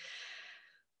instance.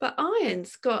 But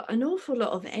iron's got an awful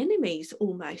lot of enemies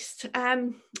almost.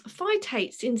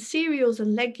 Phytates in cereals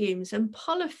and legumes, and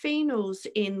polyphenols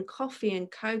in coffee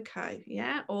and cocoa,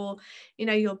 yeah? Or, you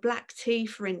know, your black tea,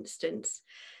 for instance.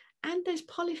 And there's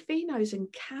polyphenols in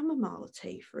chamomile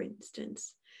tea, for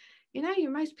instance. You know,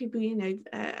 most people, you know,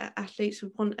 athletes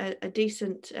would want a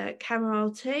decent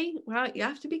chamomile tea. Well, you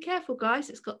have to be careful, guys.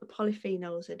 It's got the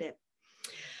polyphenols in it.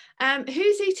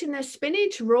 Who's eating their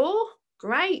spinach raw?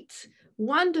 Great.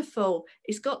 Wonderful.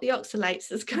 It's got the oxalates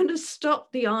that's going to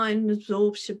stop the iron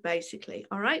absorption, basically.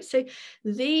 All right. So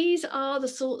these are the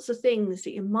sorts of things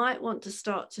that you might want to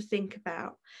start to think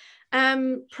about.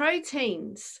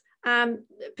 Proteins,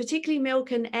 particularly milk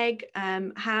and egg,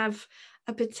 have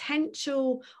a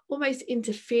potential almost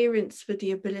interference with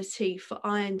the ability for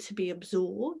iron to be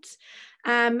absorbed.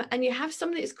 And you have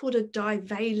something that's called a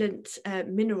divalent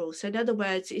mineral. So in other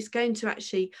words, it's going to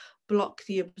actually block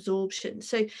the absorption.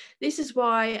 So this is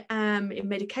why in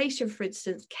medication, for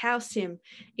instance, calcium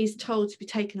is told to be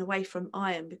taken away from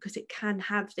iron, because it can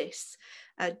have this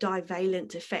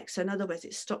divalent effect. So in other words,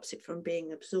 it stops it from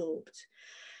being absorbed.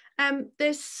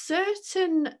 There's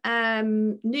certain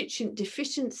nutrient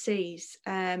deficiencies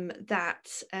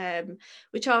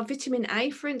which are vitamin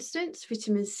A, for instance,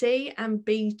 vitamin C and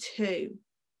B2.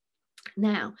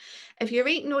 Now, if you're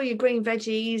eating all your green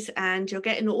veggies and you're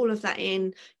getting all of that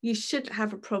in, you shouldn't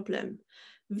have a problem.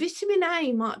 Vitamin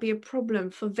A might be a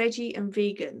problem for veggie and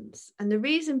vegans. And the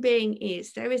reason being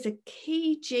is there is a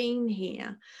key gene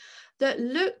here that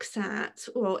looks at,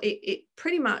 well, it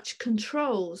pretty much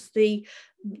controls the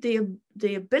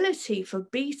ability for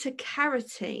beta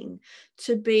carotene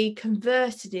to be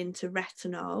converted into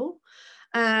retinol.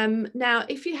 Now,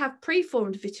 if you have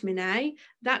preformed vitamin A,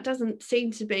 that doesn't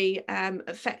seem to be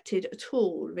affected at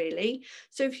all, really.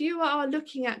 So if you are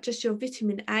looking at just your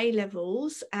vitamin A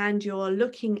levels and you're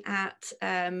looking at,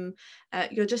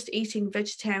 you're just eating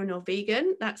vegetarian or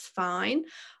vegan, that's fine.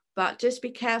 But just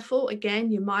be careful.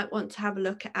 Again, you might want to have a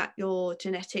look at your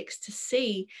genetics to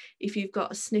see if you've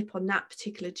got a SNP on that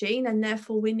particular gene, and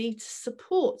therefore we need to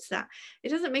support that. It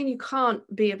doesn't mean you can't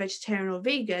be a vegetarian or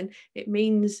vegan. It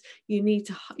means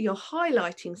you're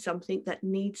highlighting something that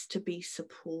needs to be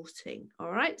supporting.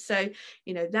 All right. So,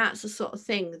 you know, that's the sort of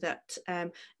thing that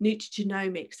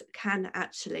nutrigenomics can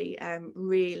actually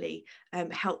really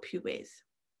help you with.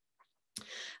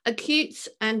 Acute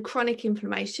and chronic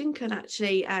inflammation can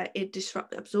actually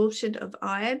disrupt the absorption of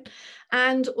iron,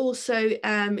 and also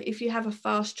if you have a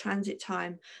fast transit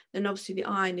time, then obviously the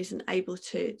iron isn't able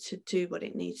to do what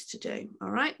it needs to do.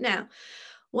 All right, now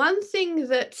one thing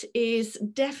that is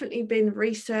definitely been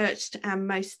researched and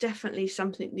most definitely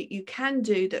something that you can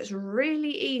do that's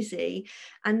really easy,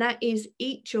 and that is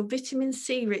eat your vitamin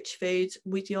C rich foods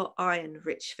with your iron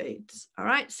rich foods. All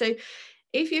right, so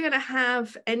if you're going to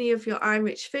have any of your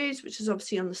iron-rich foods, which is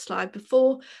obviously on the slide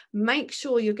before, make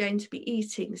sure you're going to be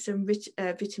eating some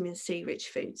vitamin C-rich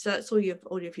foods. So that's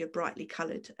all of your brightly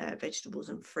coloured vegetables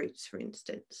and fruits, for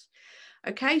instance.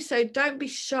 Okay, so don't be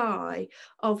shy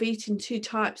of eating two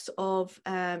types of,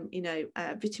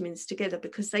 vitamins together,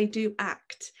 because they do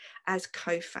act as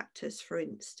cofactors, for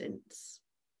instance.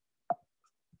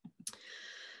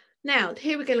 Now,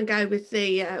 here we're going to go with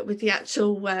the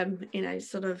actual,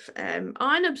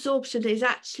 iron absorption is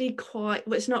actually quite,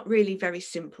 well, it's not really very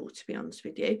simple, to be honest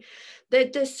with you.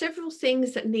 There's several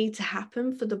things that need to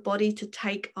happen for the body to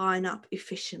take iron up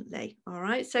efficiently, all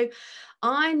right? So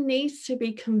iron needs to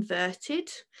be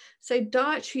converted. So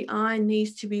dietary iron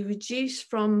needs to be reduced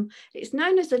from, it's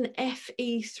known as an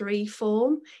Fe3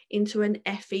 form into an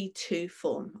Fe2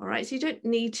 form, all right? So you don't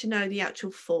need to know the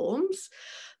actual forms,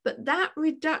 but that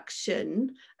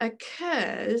reduction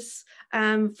occurs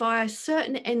via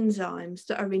certain enzymes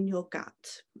that are in your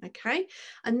gut, okay?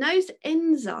 And those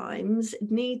enzymes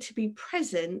need to be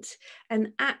present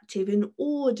and active in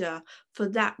order for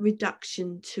that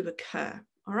reduction to occur,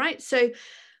 all right? So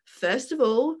first of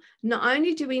all, not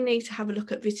only do we need to have a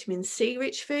look at vitamin C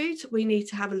rich foods, we need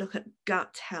to have a look at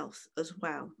gut health as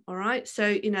well. All right. So,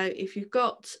 you know, if you've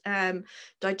got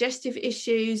digestive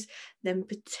issues, then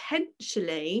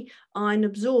potentially iron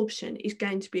absorption is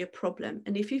going to be a problem.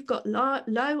 And if you've got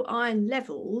low iron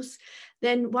levels,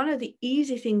 then one of the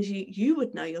easy things you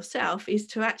would know yourself is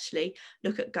to actually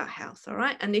look at gut health. All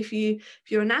right. And if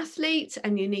you're an athlete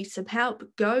and you need some help,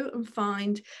 go and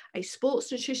find a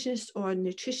sports nutritionist or a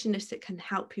nutritionist that can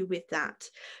help you with that,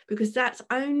 because that's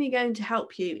only going to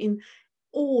help you in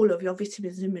all of your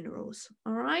vitamins and minerals.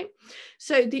 All right.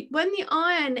 So when the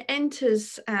iron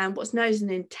enters what's known as an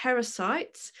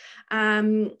enterocyte,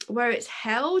 where it's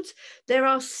held, there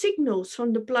are signals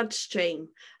from the bloodstream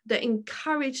that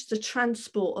encourage the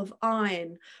transport of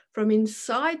iron from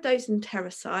inside those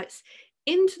enterocytes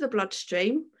into the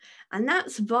bloodstream, and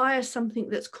that's via something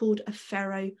that's called a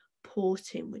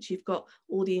ferroportin, which you've got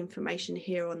all the information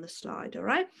here on the slide. All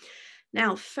right.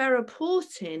 Now,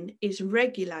 ferroportin is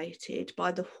regulated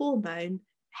by the hormone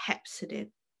hepcidin.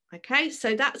 Okay,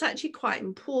 so that's actually quite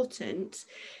important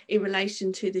in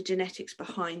relation to the genetics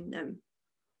behind them.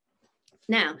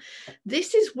 Now,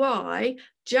 this is why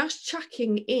just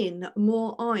chucking in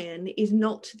more iron is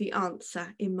not the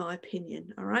answer, in my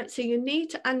opinion. All right, so you need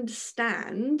to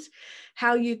understand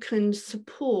how you can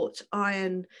support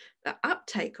iron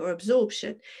uptake or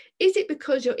absorption. Is it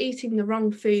because you're eating the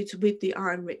wrong foods with the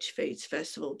iron rich foods?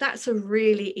 First of all, that's a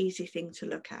really easy thing to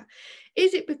look at.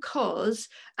 Is it because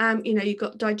you've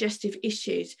got digestive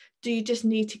issues? Do you just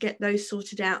need to get those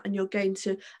sorted out and you're going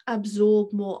to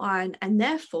absorb more iron and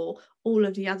therefore all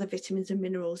of the other vitamins and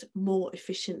minerals more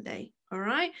efficiently? All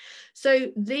right,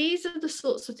 so these are the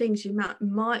sorts of things you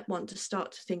might want to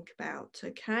start to think about.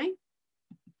 Okay.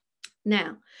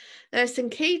 Now, there are some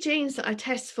key genes that I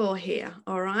test for here,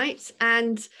 all right?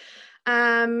 And so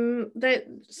iron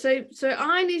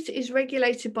is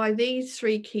regulated by these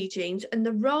three key genes, and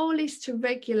the role is to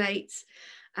regulate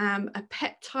a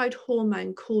peptide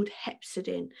hormone called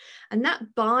hepcidin, and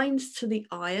that binds to the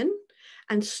iron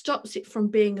and stops it from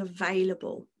being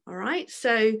available, all right?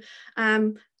 So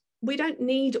we don't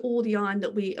need all the iron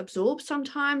that we absorb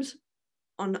sometimes.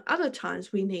 On other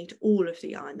times, we need all of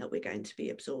the iron that we're going to be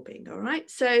absorbing, all right?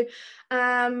 So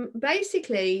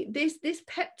basically, this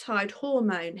peptide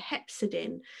hormone,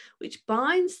 hepcidin, which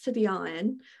binds to the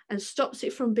iron and stops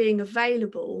it from being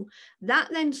available, that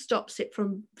then stops it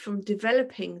from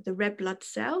developing the red blood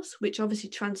cells, which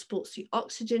obviously transports the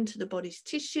oxygen to the body's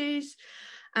tissues.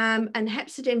 And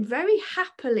hepcidin very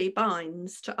happily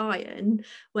binds to iron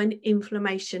when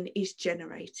inflammation is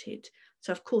generated.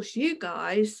 So of course you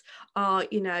guys are,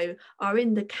 you know, are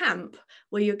in the camp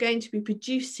where you're going to be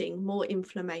producing more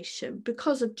inflammation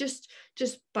because of just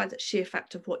by the sheer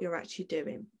fact of what you're actually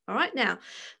doing. All right, now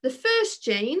the first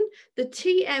gene, the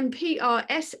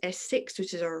TMPRSS6,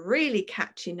 which is a really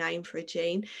catchy name for a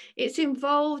gene, it's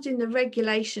involved in the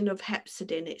regulation of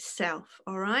hepcidin itself.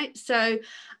 All right, so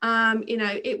you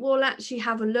know, it will actually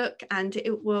have a look, and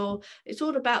it's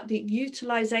all about the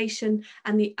utilization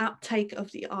and the uptake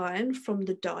of the iron from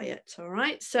the diet. All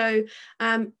right, so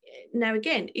now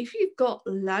again, if you've got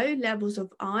low levels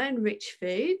of iron rich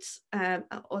foods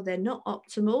or they're not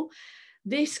optimal,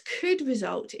 this could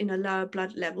result in a lower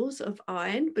blood levels of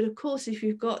iron. But of course, if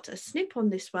you've got a SNP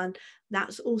on this one,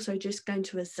 that's also just going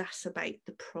to exacerbate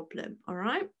the problem. All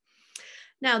right.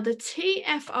 Now, the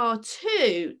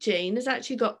TFR2 gene has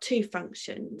actually got two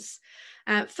functions.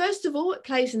 First of all, it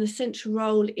plays an essential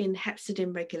role in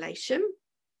hepcidin regulation.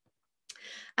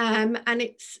 And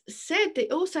it's said that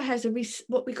it also has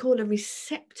what we call a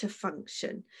receptor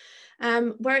function,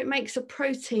 where it makes a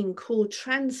protein called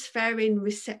transferrin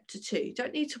receptor 2. You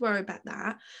don't need to worry about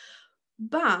that.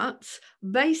 But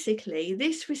basically,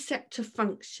 this receptor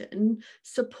function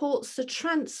supports the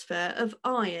transfer of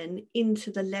iron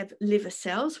into the liver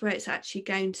cells, where it's actually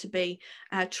going to be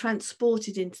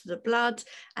transported into the blood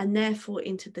and therefore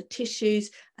into the tissues,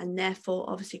 and therefore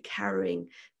obviously carrying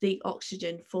the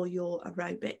oxygen for your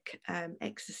aerobic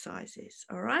exercises.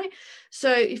 All right.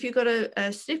 So if you've got a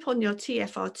SNP on your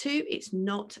TFR2, it's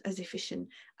not as efficient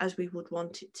as we would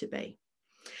want it to be.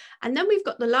 And then we've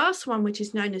got the last one, which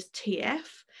is known as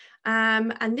TF.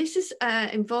 And this is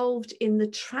involved in the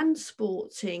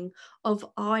transporting of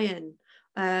iron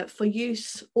for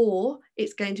use, or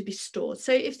it's going to be stored.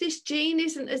 So if this gene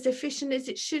isn't as efficient as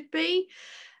it should be,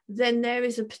 then there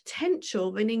is a potential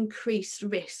of an increased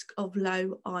risk of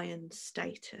low iron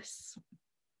status.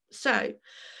 So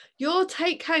your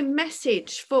take-home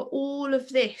message for all of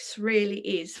this really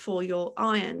is, for your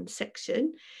iron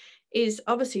section, is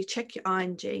obviously check your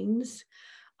iron genes.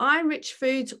 Iron-rich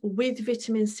foods with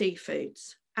vitamin C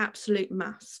foods, absolute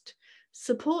must.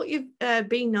 Support your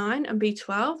B9 and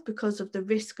B12 because of the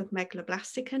risk of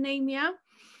megaloblastic anemia,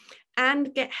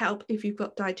 and get help if you've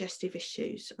got digestive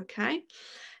issues, okay?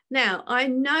 Now, I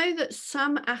know that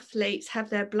some athletes have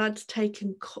their bloods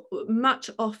taken much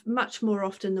more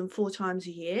often than 4 times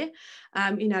a year.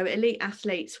 You know, elite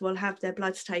athletes will have their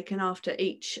bloods taken after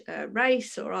each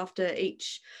race or after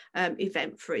each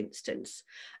event, for instance.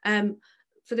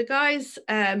 For the guys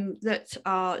that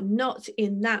are not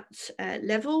in that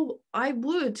level, I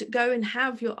would go and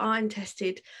have your iron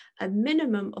tested a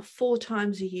minimum of 4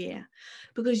 times a year,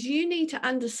 because you need to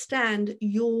understand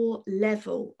your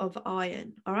level of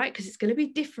iron, all right? Because it's going to be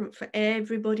different for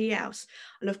everybody else.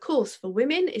 And of course, for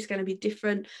women, it's going to be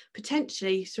different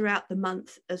potentially throughout the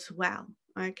month as well,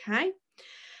 okay?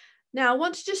 Now, I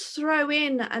want to just throw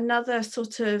in another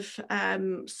sort of a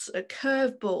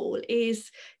curveball,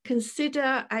 is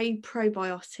consider a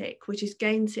probiotic, which is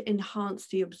going to enhance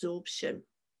the absorption.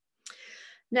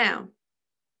 Now,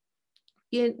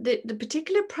 the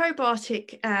particular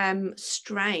probiotic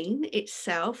strain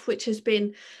itself, which has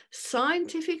been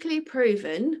scientifically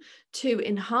proven to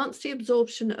enhance the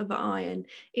absorption of iron,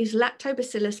 is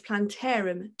Lactobacillus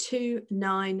plantarum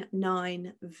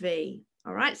 299V.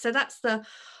 All right, so that's the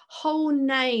whole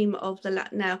name of the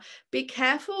Now, be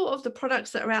careful of the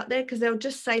products that are out there, because they'll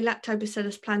just say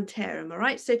Lactobacillus plantarum. All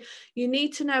right, so you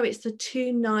need to know it's the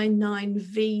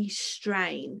 299V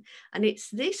strain, and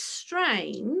it's this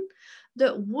strain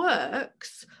that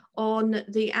works on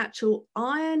the actual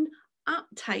iron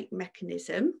uptake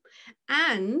mechanism,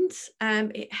 and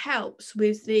it helps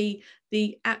with the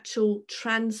actual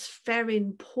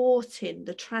transferrin portin,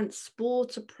 the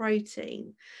transporter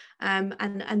protein,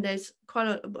 and there's quite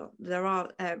a well, there are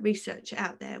research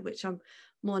out there which I'm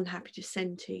more than happy to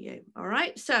send to you. All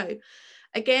right, so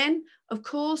again, of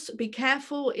course, be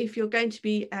careful if you're going to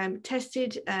be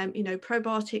tested. You know,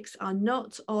 probiotics are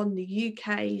not on the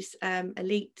UK's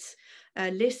elite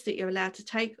list that you're allowed to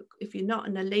take. If you're not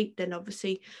an elite, then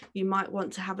obviously you might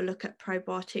want to have a look at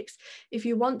probiotics. If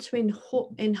you want to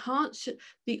enhance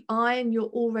the iron you're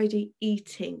already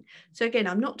eating. So again,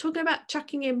 I'm not talking about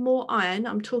chucking in more iron.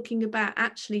 I'm talking about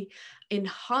actually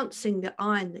enhancing the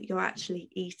iron that you're actually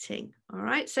eating. All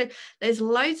right, so there's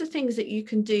loads of things that you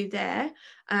can do there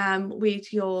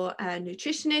with your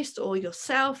nutritionist or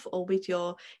yourself, or with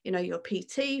your, you know, your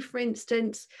PT, for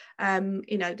instance.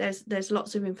 You know, there's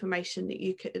lots of information that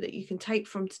you can take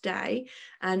from today,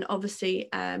 and obviously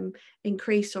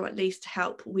increase or at least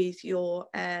help with your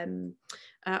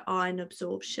iron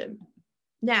absorption.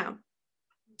 Now,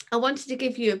 I wanted to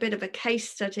give you a bit of a case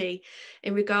study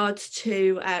in regards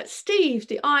to Steve,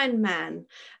 the Iron Man.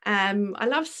 I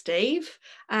love Steve.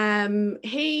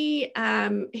 He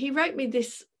wrote me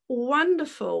this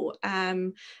wonderful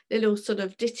little sort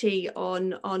of ditty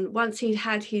on once he'd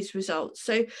had his results.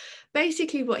 So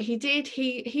basically what he did,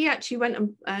 he actually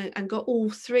went and got all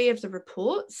 3 of the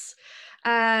reports. We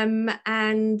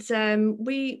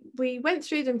went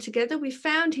through them together. We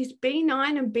found his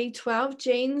B9 and B12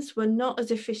 genes were not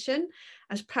as efficient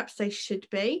as perhaps they should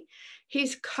be.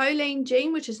 His choline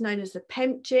gene, which is known as the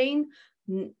PEMP gene,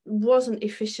 wasn't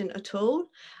efficient at all.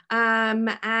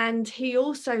 And he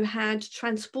also had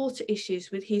transporter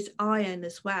issues with his iron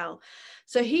as well.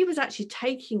 So he was actually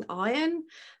taking iron.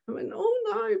 I went, oh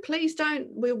no, please don't.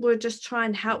 We'll just try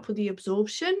and help with the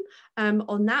absorption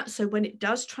on that. So when it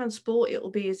does transport, it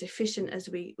will be as efficient as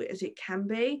it can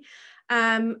be.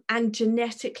 And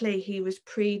genetically, he was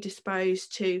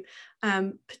predisposed to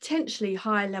potentially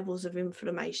high levels of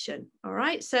inflammation. All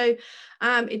right, so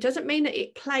it doesn't mean that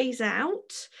it plays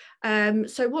out.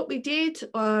 So what we did,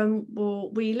 well,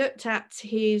 we looked at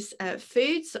his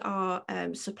foods are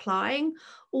supplying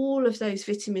all of those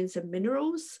vitamins and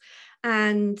minerals,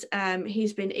 and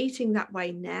he's been eating that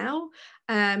way now.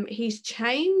 He's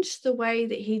changed the way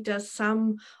that he does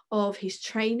some of his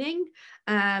training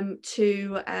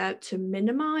to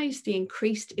minimize the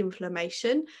increased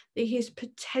inflammation that he's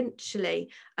potentially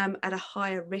at a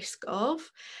higher risk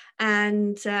of.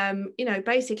 And, you know,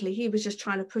 basically he was just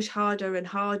trying to push harder and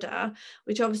harder,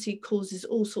 which obviously causes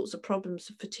all sorts of problems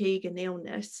of fatigue and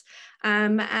illness.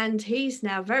 And he's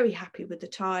now very happy with the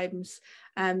times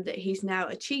that he's now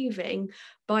achieving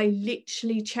by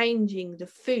literally changing the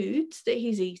foods that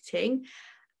he's eating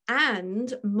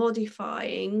and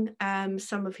modifying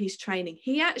some of his training.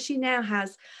 He actually now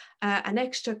has an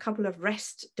extra couple of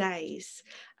rest days,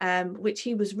 which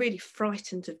he was really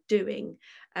frightened of doing.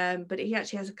 But he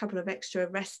actually has a couple of extra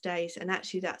rest days, and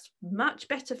actually that's much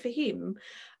better for him.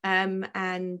 And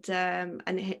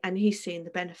he's seeing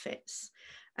the benefits.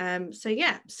 So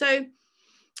yeah, so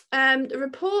the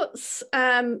reports,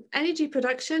 energy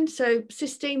production, so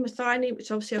cysteine, methionine,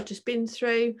 which obviously I've just been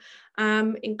through,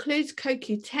 includes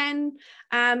CoQ10,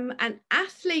 and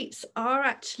athletes are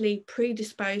actually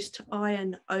predisposed to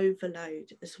iron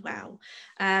overload as well.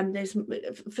 There's,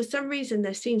 for some reason,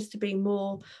 there seems to be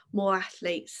more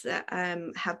athletes that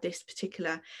have this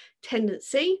particular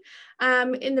tendency.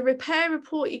 In the repair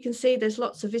report, you can see there's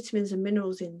lots of vitamins and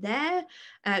minerals in there,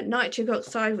 nitric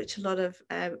oxide, which a lot of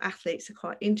athletes are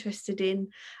quite interested in,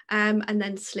 and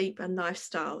then sleep and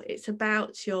lifestyle. It's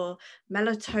about your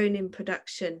melatonin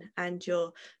production and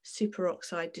your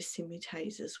superoxide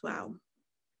dismutase as well.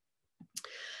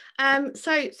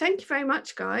 So thank you very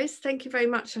much, guys. Thank you very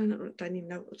much. I don't even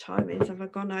know what the time is. Have I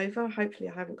gone over? Hopefully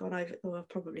I haven't gone over. Oh, I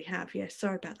probably have. Yes,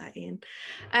 sorry about that, Ian.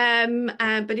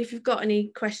 But if you've got any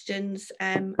questions,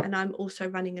 and I'm also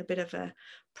running a bit of a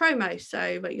promo,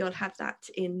 so but you'll have that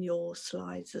in your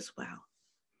slides as well.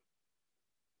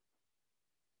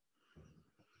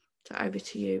 So over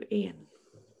to you, Ian.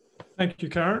 Thank you,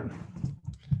 Karen.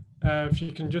 If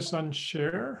you can just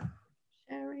unshare.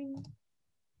 Sharing.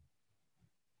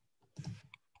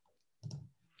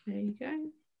 There you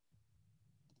go.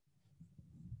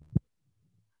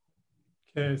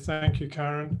 Okay, thank you,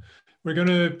 Karen. We're going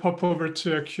to pop over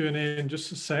to a Q&A in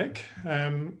just a sec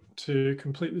to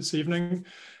complete this evening.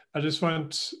 I do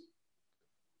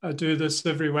this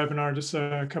every webinar, just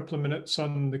a couple of minutes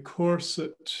on the course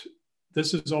that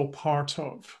this is all part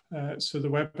of. So the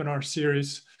webinar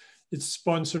series is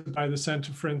sponsored by the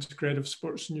Centre for Integrative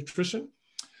Sports Nutrition.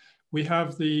 We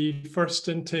have the first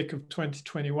intake of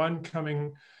 2021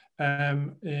 coming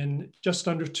in just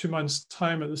under 2 months'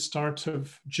 time at the start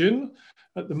of June.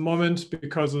 At the moment,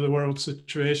 because of the world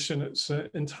situation, it's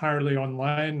entirely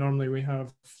online. Normally we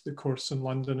have the course in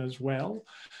London as well.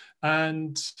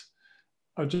 And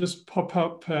I'll just pop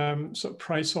up sort of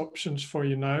price options for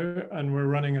you now, and we're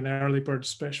running an early bird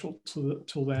special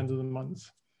till the end of the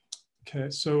month.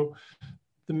 Okay, so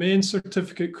the main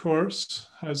certificate course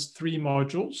has 3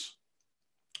 modules,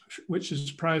 which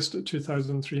is priced at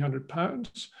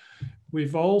 £2,300.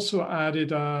 We've also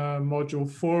added a module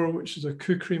 4, which is a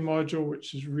cookery module,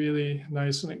 which is really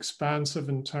nice and expansive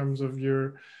in terms of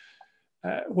your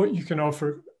what you can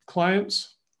offer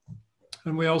clients.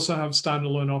 And we also have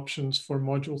standalone options for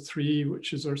module 3,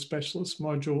 which is our specialist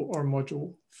module, or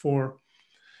module 4.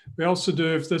 We also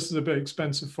do, if this is a bit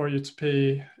expensive for you to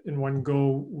pay in one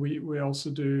go, we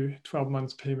also do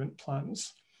 12-month payment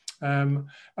plans. And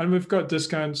we've got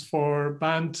discounts for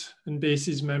Band and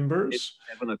Bases members.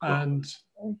 And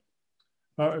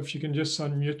if you can just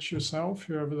unmute yourself,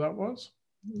 whoever that was.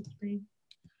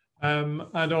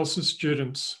 And also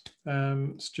students.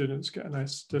 Students get a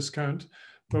nice discount,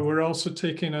 but we're also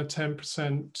taking a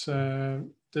 10%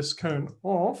 discount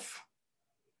off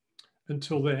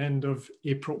until the end of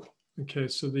April. Okay,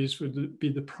 so these would be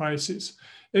the prices.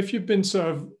 If you've been sort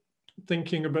of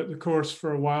thinking about the course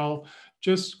for a while,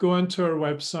 just go onto our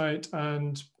website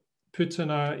and put in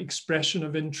an expression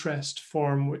of interest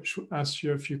form, which asks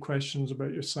you a few questions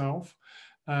about yourself,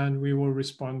 and we will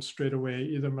respond straight away.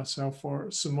 Either myself or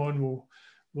Simone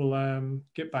will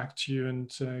get back to you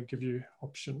and give you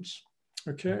options.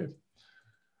 Okay.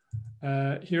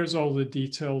 Here's all the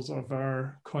details of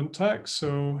our contacts.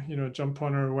 So, you know, jump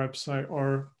on our website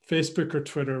or Facebook or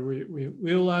Twitter.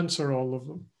 We'll answer all of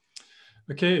them.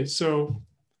 Okay, so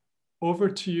over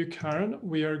to you, Karen.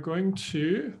 We are going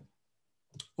to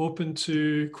open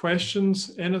to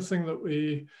questions. Anything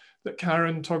that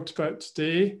Karen talked about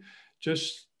today,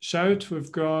 just shout.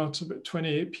 We've got about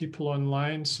 28 people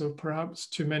online, so perhaps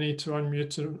too many to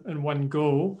unmute in one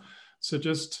go. So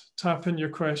just tap in your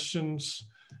questions.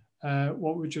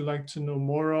 What would you like to know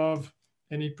more of?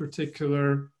 Any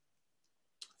particular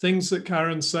things that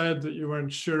Karen said that you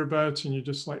weren't sure about and you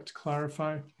just like to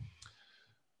clarify?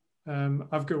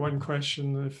 I've got one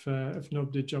question if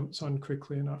nobody jumps on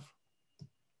quickly enough.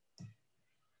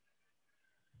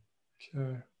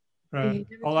 Okay, right.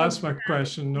 I'll ask my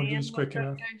question. Nobody's quick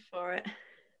enough. Go for it.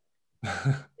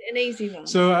 An easy one.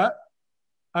 So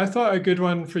I thought a good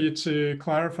one for you to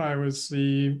clarify was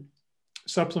the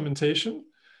supplementation.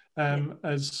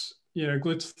 As you know,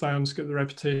 glutathione's got the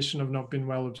reputation of not being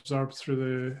well absorbed through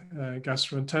the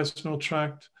gastrointestinal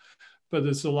tract, but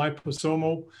there's the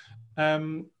liposomal.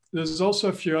 There's also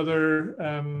a few other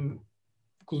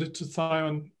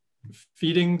glutathione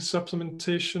feeding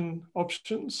supplementation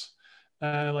options,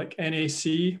 like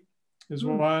NAC is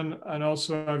one, and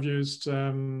also I've used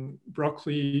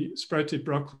sprouted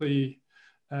broccoli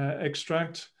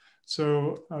extract.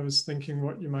 So I was thinking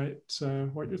what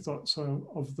your thoughts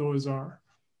of those are.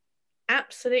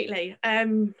 Absolutely.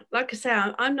 Like I say,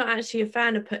 I'm not actually a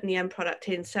fan of putting the end product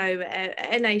in. So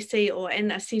NAC or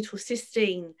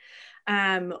N-acetylcysteine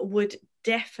would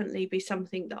definitely be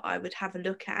something that I would have a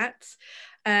look at.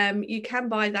 You can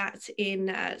buy that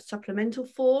in supplemental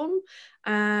form.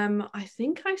 I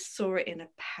think I saw it in a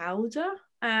powder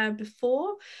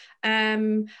before.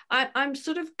 I'm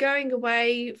sort of going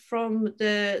away from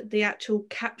the actual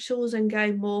capsules and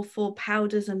going more for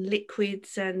powders and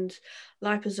liquids and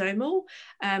liposomal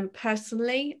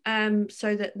personally,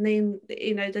 so that then,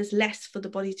 you know, there's less for the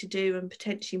body to do and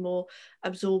potentially more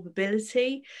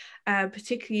absorbability,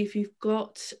 particularly if you've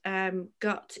got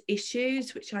gut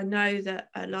issues, which I know that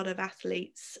a lot of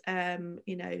athletes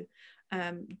you know,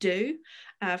 do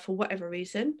for whatever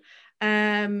reason.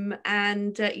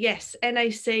 Yes,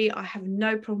 NAC, I have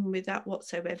no problem with that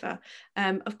whatsoever.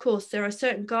 Of course, there are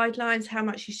certain guidelines how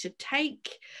much you should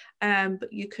take,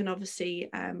 but you can obviously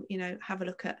you know, have a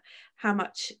look at how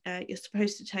much you're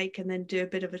supposed to take and then do a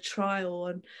bit of a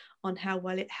trial on how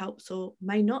well it helps or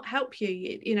may not help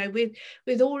you. You know,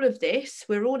 with all of this,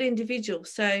 we're all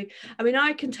individuals. So I mean,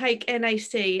 I can take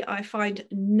NAC, I find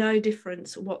no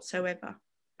difference whatsoever.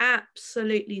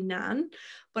 Absolutely none,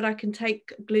 but I can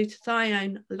take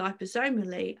glutathione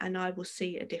liposomally and I will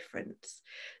see a difference.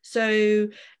 So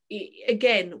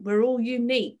again, we're all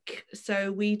unique,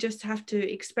 so we just have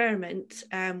to experiment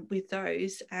with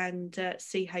those and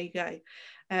see how you go.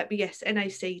 But yes,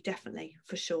 NAC definitely,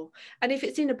 for sure. And if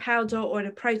it's in a powder or in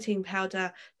a protein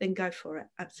powder, then go for it,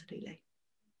 absolutely.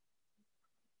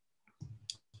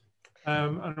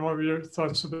 And what were your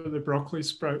thoughts about the broccoli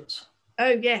sprouts?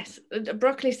 Oh yes,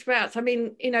 broccoli sprouts. I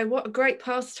mean, you know, what a great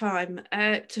pastime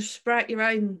to sprout your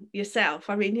own yourself.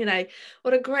 I mean, you know,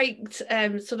 what a great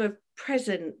sort of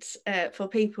present for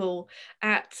people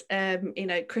at you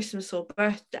know, Christmas or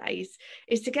birthdays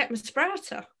is to get them a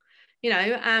sprouter. You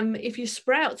know, if you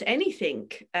sprout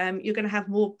anything, you're going to have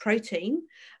more protein.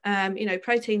 You know,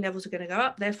 protein levels are going to go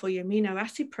up, therefore your amino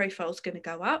acid profile is going to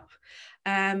go up,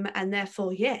 and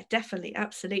therefore, yeah, definitely,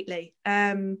 absolutely.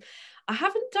 I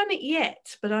haven't done it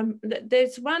yet, but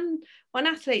there's one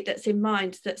athlete that's in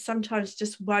mind that sometimes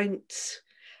just won't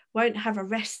have a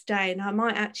rest day, and I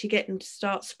might actually get them to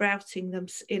start sprouting them,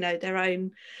 you know, their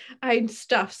own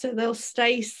stuff, so they'll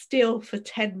stay still for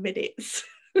 10 minutes.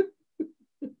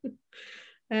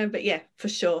 But yeah, for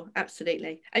sure,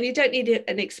 absolutely. And you don't need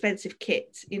an expensive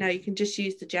kit. You know, you can just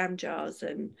use the jam jars,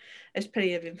 and there's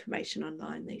plenty of information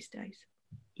online these days.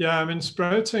 Yeah, I mean,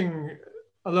 sprouting,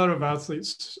 a lot of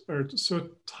athletes are so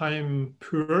time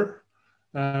poor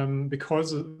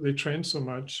because they train so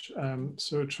much.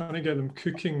 So trying to get them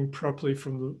cooking properly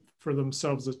for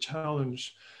themselves is a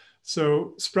challenge.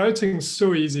 So sprouting is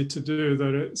so easy to do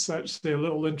that it's actually a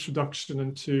little introduction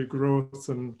into growth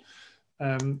and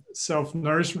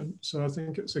self-nourishment. So I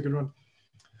think it's a good one.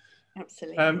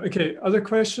 Absolutely. Okay, other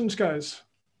questions, guys,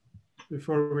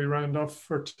 before we round off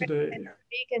for today?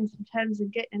 Vegans in terms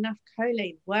of getting enough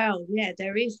choline. Well, yeah,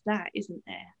 there is that, isn't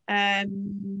there?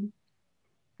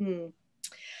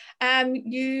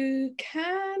 You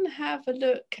can have a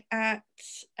look at,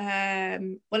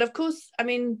 well, of course, I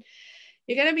mean,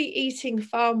 you're going to be eating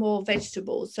far more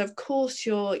vegetables. So, of course,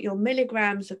 your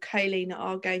milligrams of choline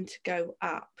are going to go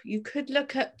up. You could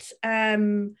look at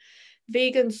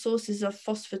vegan sources of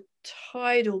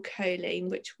phosphatidal choline,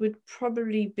 which would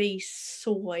probably be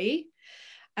soy.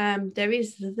 There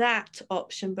is that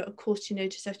option, but of course,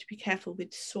 just have to be careful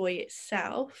with soy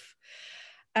itself.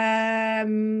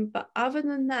 But other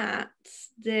than that,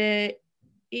 there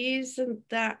isn't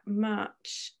that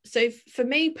much. So for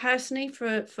me personally,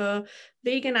 for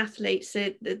vegan athletes,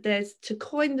 there's, to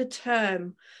coin the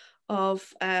term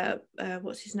of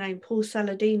what's his name, Paul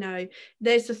Saladino,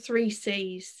 there's the 3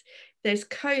 C's. There's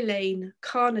choline,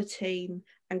 carnitine,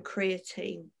 and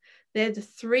creatine. They're the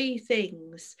 3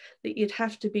 things that you'd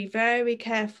have to be very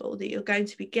careful that you're going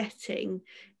to be getting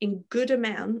in good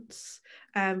amounts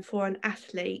for an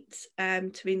athlete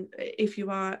if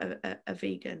you are a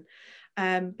vegan,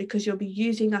 because you'll be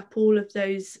using up all of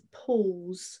those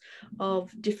pools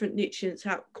of different nutrients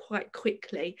out quite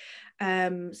quickly.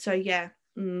 So yeah.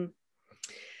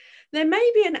 There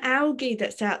may be an algae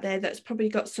that's out there that's probably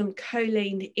got some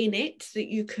choline in it that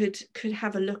you could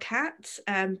have a look at,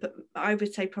 but I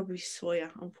would say probably soya,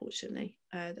 unfortunately.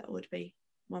 That would be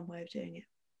one way of doing it.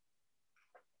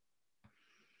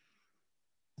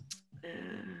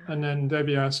 And then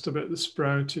Debbie asked about the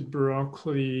sprouted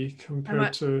broccoli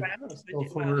compared to a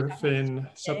sulforaphane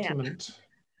supplement.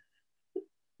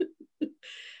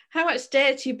 How much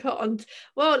dare do you put on?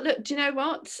 Well, look, do you know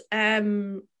what?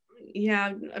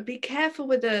 Yeah, be careful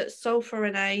with the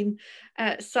sulforaphane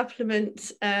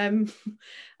supplement,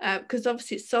 because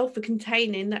obviously it's sulfur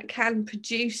containing, that can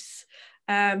produce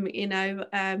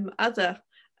other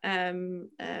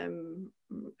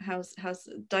how's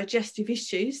digestive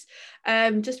issues.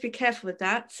 Just be careful with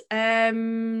that.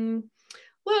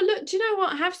 Well, look, do you know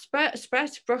what? Have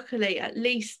sprouted broccoli at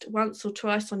least once or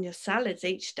twice on your salads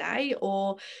each day,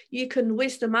 or you can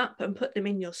whiz them up and put them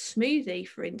in your smoothie,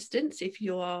 for instance, if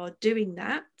you are doing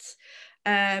that.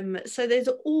 So there's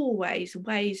always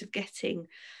ways of getting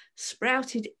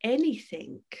sprouted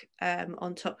anything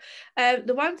on top.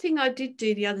 The one thing I did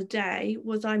do the other day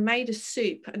was I made a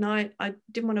soup, and I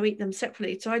didn't want to eat them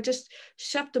separately, so I just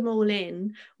shoved them all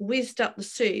in, whizzed up the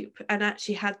soup, and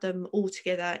actually had them all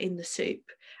together in the soup,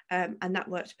 and that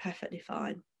worked perfectly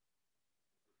fine.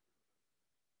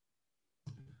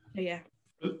 So yeah,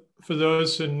 for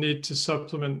those who need to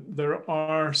supplement, there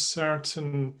are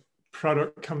certain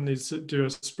product companies that do a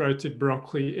sprouted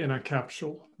broccoli in a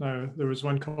capsule. Now, there was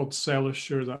one called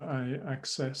Cellisure that I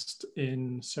accessed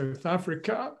in South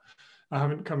Africa. I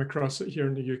haven't come across it here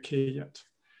in the UK yet.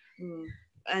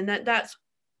 And that's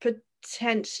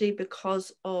potentially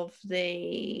because of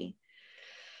the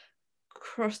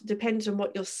depends on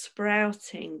what you're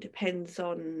sprouting, depends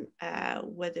on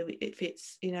whether, if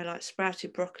it's like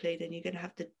sprouted broccoli, then you're going to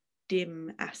have the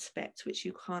dim aspect, which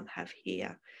you can't have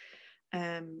here.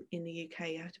 In the UK,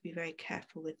 you have to be very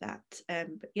careful with that.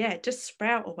 But yeah, just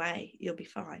sprout away, you'll be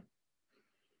fine.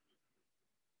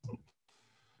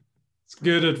 It's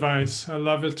good advice. I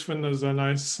love it when there's a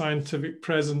nice scientific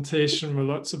presentation with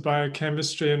lots of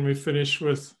biochemistry and we finish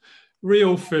with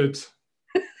real food.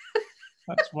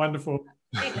 That's wonderful.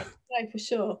 No, for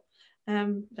sure.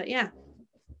 But yeah,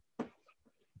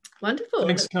 wonderful.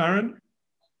 Thanks, Karen.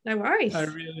 No worries. I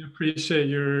really appreciate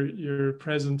your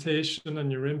presentation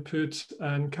and your input.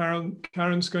 And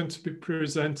Karen's going to be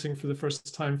presenting for the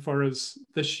first time for us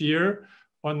this year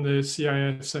on the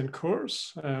CISN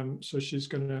course. So she's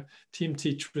going to team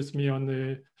teach with me on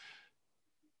the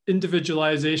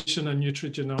individualization and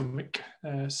nutrigenomic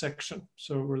section.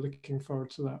 So we're looking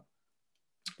forward to that.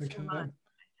 Okay.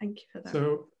 Thank you for that.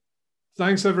 So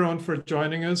thanks everyone for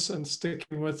joining us and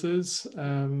sticking with us.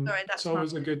 It's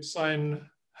always a good sign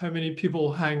how many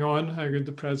people hang on, how good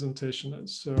the presentation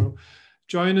is. So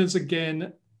join us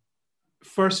again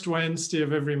first Wednesday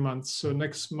of every month. So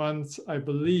next month, I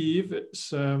believe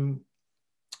it's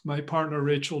my partner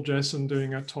Rachel Jessen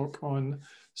doing a talk on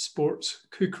sports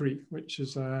cookery, which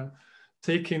is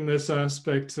taking this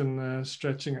aspect and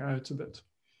stretching it out a bit.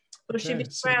 Will she be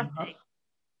sprouting?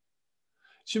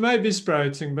 She might be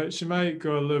sprouting, but she might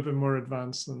go a little bit more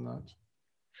advanced than that.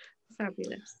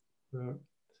 Fabulous.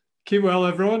 Keep well,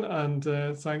 everyone, and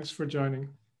thanks for joining.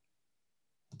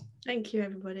 Thank you,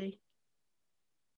 everybody.